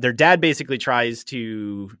 But their dad basically tries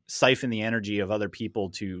to siphon the energy of other people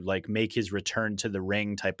to like make his return to the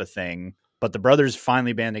ring type of thing. But the brothers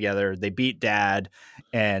finally band together. They beat dad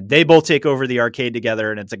and they both take over the arcade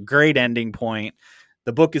together. And it's a great ending point.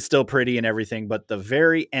 The book is still pretty and everything, but the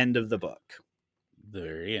very end of the book, The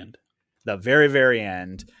very end, the very, very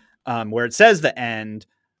end, where it says the end,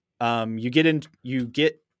 you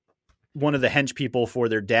get one of the hench people for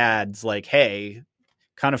their dad's like, hey,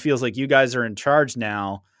 kind of feels like you guys are in charge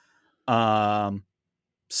now.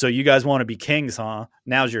 So you guys want to be kings, huh?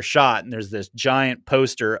 Now's your shot. And there's this giant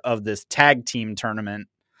poster of this tag team tournament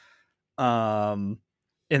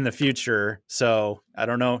in the future. So I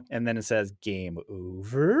don't know. And then it says game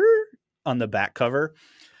over on the back cover.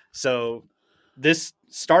 So this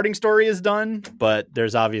starting story is done, but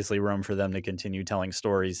there's obviously room for them to continue telling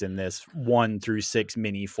stories in this 1 through 6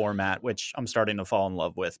 mini format, which I'm starting to fall in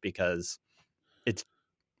love with because it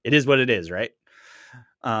is what it is, right?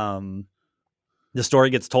 The story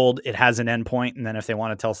gets told, it has an end point, and then if they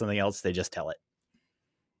want to tell something else, they just tell it.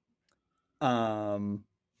 And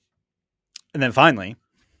then finally,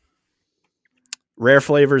 Rare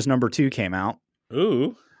Flavors #2 came out.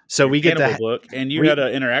 Ooh. So we get that book, and you had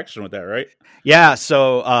an interaction with that, right? Yeah.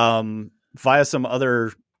 So via some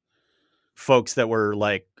other folks that were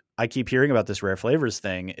like, I keep hearing about this Rare Flavors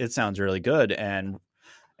thing. It sounds really good. And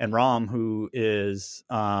Rom, who is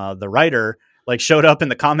the writer, like showed up in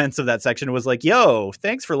the comments of that section and was like, yo,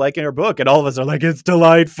 thanks for liking our book. And all of us are like, it's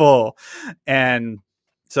delightful. And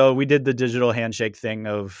so we did the digital handshake thing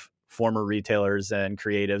of former retailers and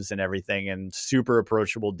creatives and everything, and super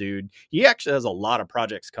approachable dude. He actually has a lot of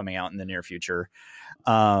projects coming out in the near future.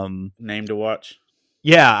 Name to watch.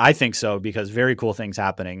 Yeah, I think so, because very cool things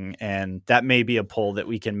happening. And that may be a poll that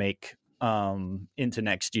we can make into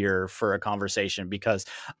next year for a conversation, because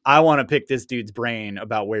I want to pick this dude's brain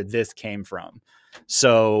about where this came from.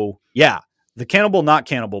 So yeah, the Cannibal Not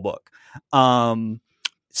Cannibal book,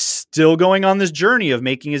 still going on this journey of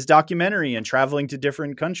making his documentary and traveling to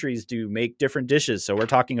different countries to make different dishes. So we're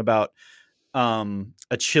talking about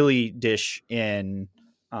a chili dish in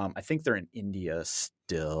I think they're in India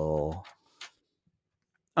still,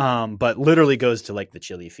 but literally goes to like the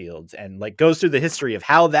chili fields and like goes through the history of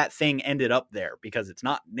how that thing ended up there, because it's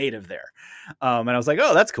not native there. And I was like,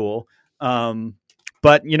 oh, that's cool.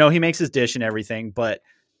 But you know, he makes his dish and everything. But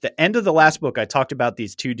the end of the last book, I talked about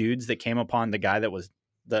these two dudes that came upon the guy that was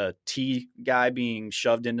the tea guy being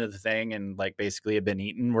shoved into the thing and like basically had been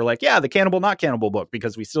eaten. We're like, yeah, the Cannibal Not Cannibal book,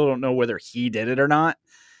 because we still don't know whether he did it or not.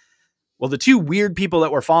 Well, the two weird people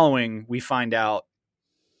that we're following, we find out,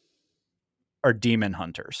 are demon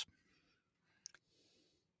hunters.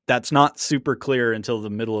 That's not super clear until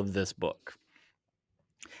the middle of this book.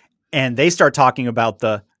 And they start talking about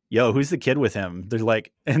who's the kid with him? They're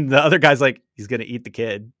like, and the other guy's like, he's going to eat the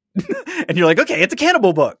kid. And you're like, okay, it's a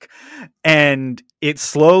cannibal book. And it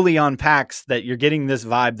slowly unpacks that you're getting this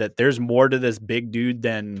vibe that there's more to this big dude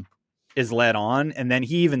than is led on. And then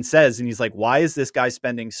he even says, and he's like, why is this guy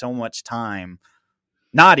spending so much time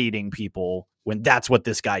not eating people when that's what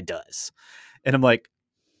this guy does? And I'm like,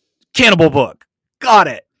 cannibal book. Got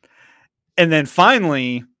it. And then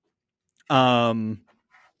finally,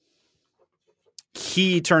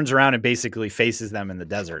 he turns around and basically faces them in the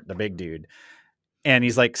desert, the big dude. And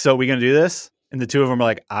he's like, so are we going to do this? And the two of them are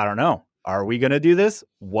like, I don't know. Are we going to do this?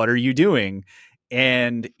 What are you doing?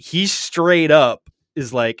 And he straight up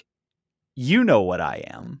is like, you know what I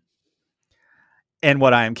am and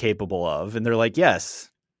what I am capable of. And they're like,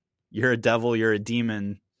 yes, you're a devil. You're a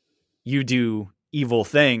demon. You do evil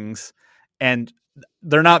things. And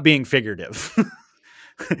they're not being figurative.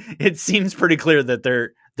 It seems pretty clear that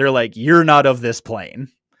they're like, you're not of this plane.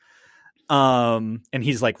 And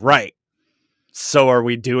he's like, right. So are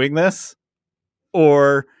we doing this?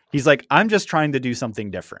 Or he's like, I'm just trying to do something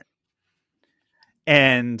different.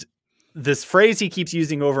 And this phrase he keeps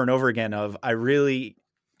using over and over again of, I really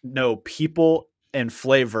know people and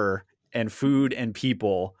flavor and food and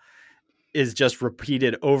people, is just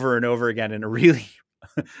repeated over and over again in a really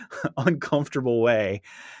uncomfortable way.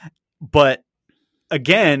 But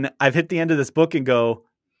again, I've hit the end of this book and go,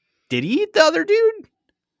 did he eat the other dude?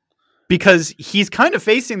 because he's kind of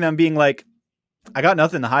facing them being like, I got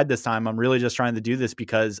nothing to hide this time. I'm really just trying to do this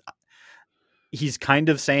because he's kind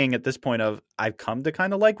of saying at this point of, I've come to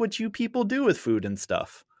kind of like what you people do with food and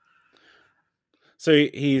stuff. So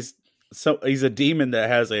he's a demon that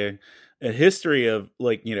has a history of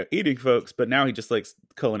like, eating folks, but now he just likes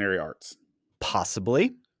culinary arts.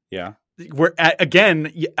 Possibly. Yeah.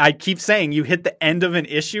 Again, I keep saying you hit the end of an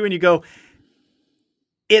issue and you go,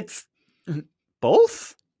 it's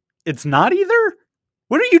both. It's not either.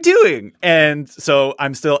 What are you doing? And so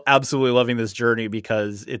I'm still absolutely loving this journey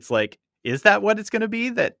because it's like, is that what it's going to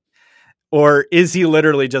be? Or is he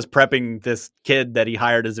literally just prepping this kid that he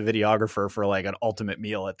hired as a videographer for like an ultimate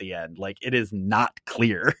meal at the end? Like, it is not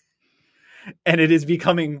clear. And it is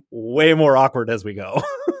becoming way more awkward as we go.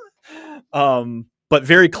 But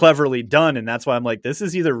very cleverly done. And that's why I'm like, this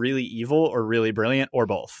is either really evil or really brilliant or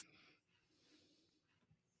both.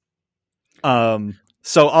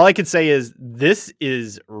 So all I could say is this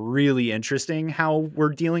is really interesting how we're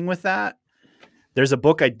dealing with that. There's a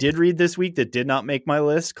book I did read this week that did not make my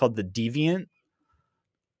list called The Deviant.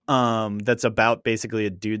 That's about basically a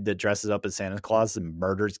dude that dresses up as Santa Claus and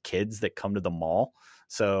murders kids that come to the mall.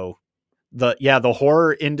 So the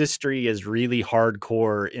horror industry is really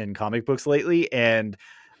hardcore in comic books lately. And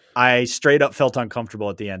I straight up felt uncomfortable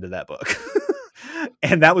at the end of that book.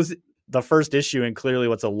 And that was the first issue and clearly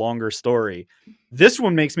what's a longer story. This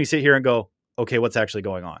one makes me sit here and go, okay, what's actually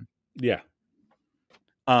going on? Yeah.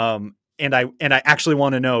 And I actually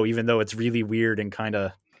want to know, even though it's really weird and kind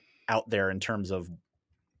of out there in terms of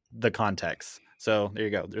the context. So there you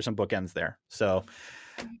go. There's some bookends there. So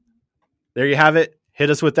there you have it. Hit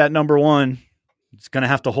us with that number one. It's going to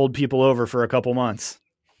have to hold people over for a couple months.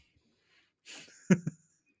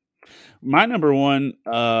 My number one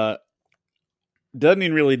doesn't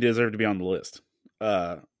even really deserve to be on the list.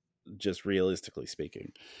 Just realistically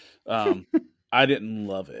speaking. I didn't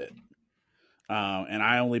love it. And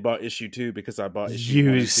I only bought issue 2 because I bought issue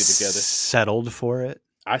 1 and 2 together. Settled for it?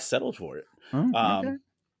 I settled for it. Oh, okay.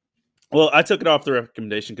 Well, I took it off the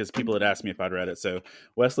recommendation because people had asked me if I'd read it. So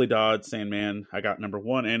Wesley Dodds, Sandman, I got number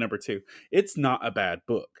 1 and number 2. It's not a bad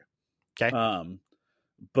book. Okay.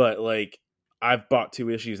 But like I've bought 2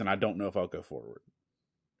 issues and I don't know if I'll go forward.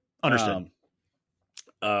 Understood.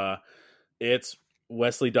 It's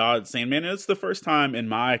Wesley Dodds, Sandman. And it's the first time in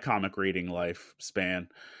my comic reading lifespan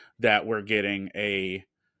that we're getting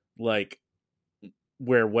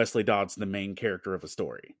where Wesley Dodds the main character of a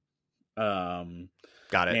story.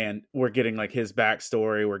 Got it. And we're getting like his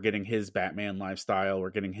backstory. We're getting his Batman lifestyle. We're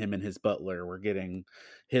getting him and his butler. We're getting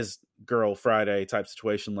his girl Friday type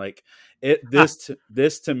situation. Like this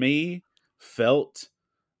to me felt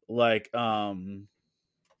like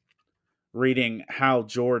reading Hal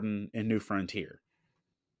Jordan in New Frontier.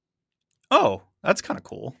 Oh, that's kind of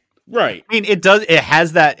cool. Right. I mean, it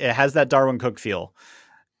has that Darwin Cook feel.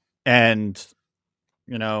 And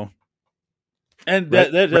and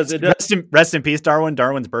rest in peace, Darwin.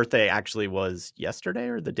 Darwin's birthday actually was yesterday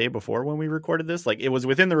or the day before when we recorded this. Like, it was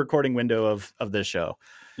within the recording window of this show.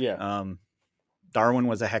 Yeah. Darwin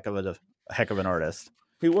was a heck of an artist.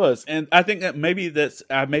 He was, and I think that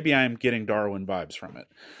maybe I'm getting Darwin vibes from it.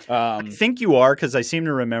 I think you are, because I seem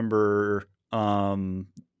to remember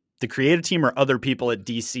the creative team or other people at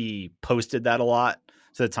DC posted that a lot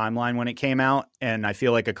to the timeline when it came out, and I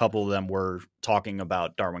feel like a couple of them were talking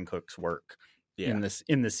about Darwin Cook's work in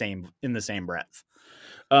the same breath.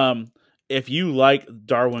 If you like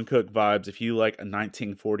Darwin Cook vibes, if you like a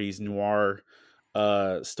 1940s noir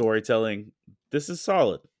storytelling, this is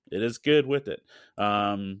solid. It is good with it.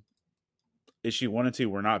 Issue 1 and 2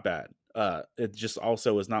 were not bad. It just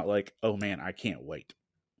also was not like, oh man, I can't wait.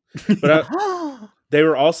 But they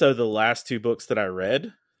were also the last 2 books that I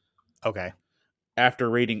read. Okay. After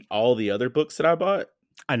reading all the other books that I bought.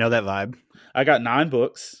 I know that vibe. I got 9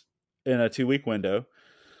 books in a 2-week window,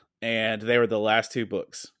 and they were the last 2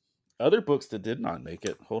 books. Other books that did not make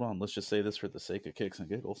it. Hold on, let's just say this for the sake of kicks and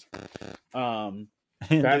giggles. Batman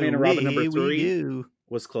and Robin number 3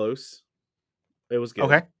 was close. It was good.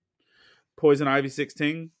 Okay. Poison Ivy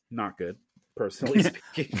 16, not good, personally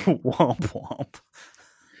speaking. Womp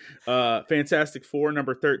womp. Fantastic Four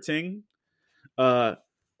number 13.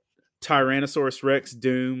 Tyrannosaurus Rex,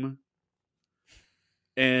 Doom,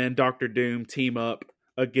 and Dr. Doom team up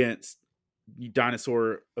against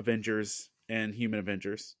Dinosaur Avengers and Human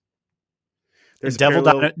Avengers. There's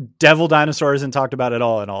Devil Dinosaur isn't talked about at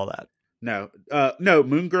all in all that. No. No,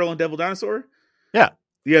 Moon Girl and Devil Dinosaur? Yeah.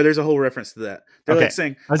 Yeah, there's a whole reference to that. They're like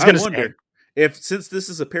saying, I wonder if, since this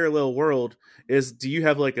is a parallel world, do you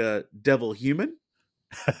have like a devil human?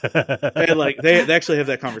 They actually have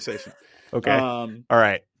that conversation. Okay. All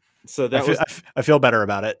right. So that I feel better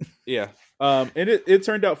about it. Yeah. And it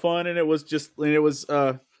turned out fun, and it was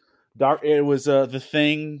the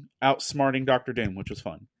Thing outsmarting Doctor Doom, which was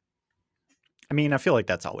fun. I mean, I feel like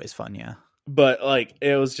that's always fun, yeah. But like,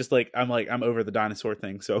 it was just like I'm over the dinosaur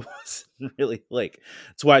thing, so it was really like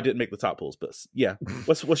that's why I didn't make the top pulls. But yeah,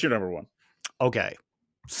 what's your number one? Okay,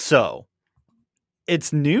 so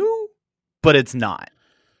it's new, but it's not.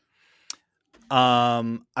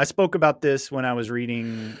 I spoke about this when I was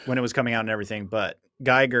reading when it was coming out and everything, but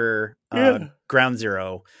Geiger, Ground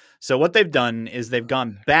Zero. So what they've done is they've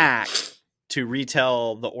gone back to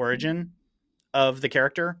retell the origin of the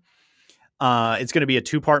character. It's going to be a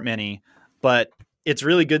 2-part mini, but it's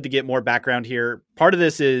really good to get more background here. Part of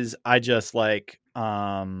this is I just like,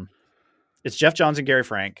 it's Jeff Johns and Gary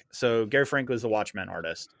Frank. So Gary Frank was the Watchmen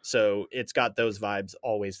artist. So it's got those vibes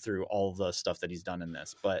always through all the stuff that he's done in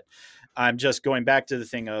this. But I'm just going back to the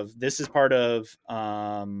thing of this is part of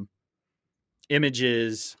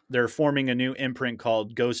Images. They're forming a new imprint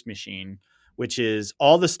called Ghost Machine, which is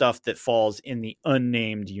all the stuff that falls in the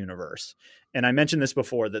unnamed universe. And I mentioned this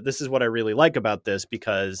before, that this is what I really like about this,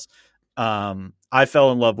 because I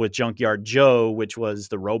fell in love with Junkyard Joe, which was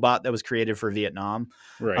the robot that was created for Vietnam.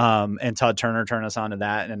 Right. And Todd Turner turned us on to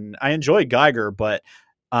that. And I enjoy Geiger, but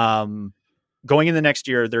going in the next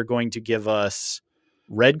year, they're going to give us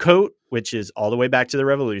Redcoat, which is all the way back to the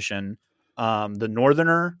Revolution, the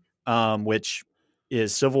Northerner, which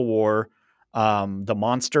is Civil War, the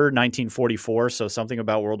Monster, 1944, so something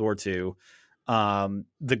about World War II,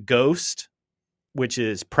 the Ghost, which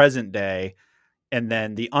is present day, and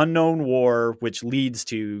then the Unknown War, which leads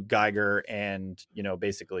to Geiger and, you know,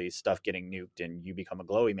 basically stuff getting nuked and you become a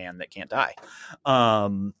glowy man that can't die.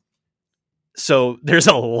 So there's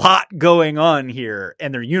a lot going on here,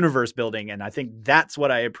 and they're universe building. And I think that's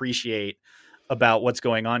what I appreciate about what's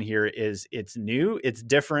going on here is it's new, it's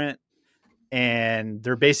different. And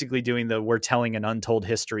they're basically doing we're telling an untold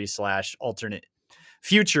history / alternate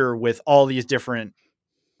future with all these different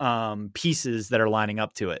pieces that are lining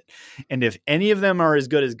up to it. And if any of them are as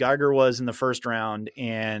good as Geiger was in the first round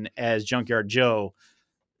and as Junkyard Joe,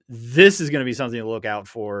 this is going to be something to look out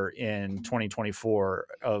for in 2024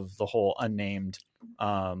 of the whole unnamed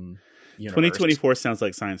universe. 2024 sounds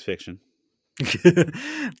like science fiction.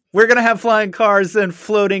 We're going to have flying cars and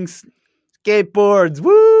floating skateboards.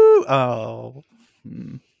 Woo! Oh,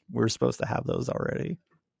 we're supposed to have those already.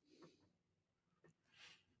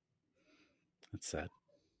 That's sad.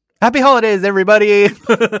 Happy holidays, everybody.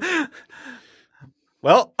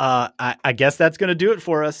 Well, I guess that's going to do it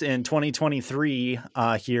for us in 2023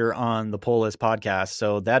 here on the Pull List Podcast.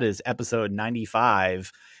 So that is episode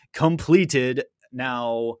 95 completed,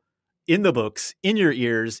 now in the books, in your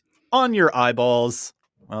ears, on your eyeballs.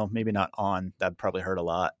 Well, maybe not on. That probably hurt a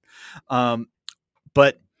lot.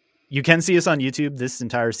 But you can see us on YouTube this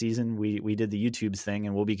entire season. We did the YouTubes thing,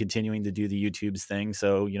 and we'll be continuing to do the YouTubes thing.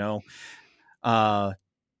 So, you know,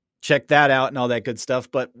 check that out and all that good stuff.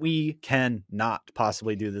 But we cannot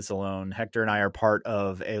possibly do this alone. Hector and I are part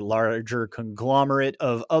of a larger conglomerate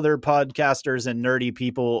of other podcasters and nerdy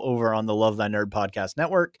people over on the Love Thy Nerd Podcast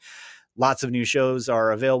Network. Lots of new shows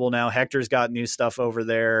are available now. Hector's got new stuff over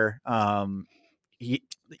there. I'm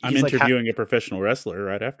interviewing a professional wrestler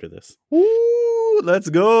right after this. Ooh, let's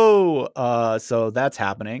go. So that's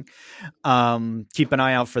happening. Keep an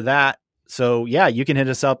eye out for that. So yeah, you can hit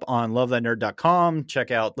us up on lovethynerd.com,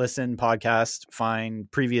 check out, listen, podcast, find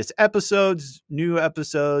previous episodes, new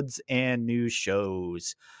episodes, and new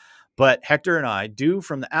shows. But Hector and I do,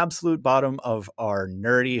 from the absolute bottom of our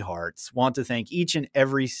nerdy hearts, want to thank each and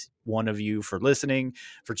every one of you for listening,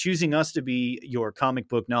 for choosing us to be your comic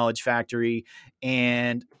book knowledge factory.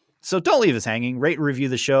 And so don't leave us hanging. Rate and review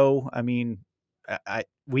the show. I mean,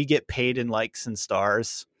 we get paid in likes and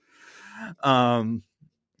stars.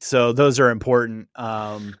 So those are important.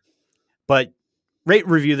 But rate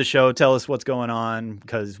and review the show. Tell us what's going on,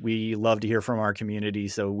 because we love to hear from our community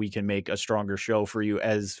so we can make a stronger show for you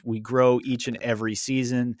as we grow each and every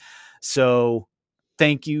season. So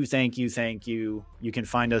thank you, thank you, thank you. You can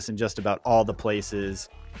find us in just about all the places.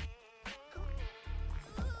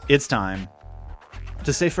 It's time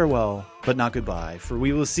to say farewell, but not goodbye, for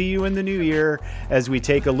we will see you in the new year as we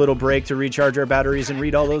take a little break to recharge our batteries and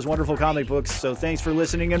read all those wonderful comic books. So thanks for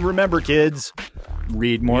listening, and remember, kids,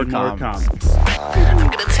 read more comics. I'm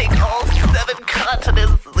gonna take all 7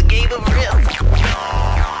 continents as a game of risk.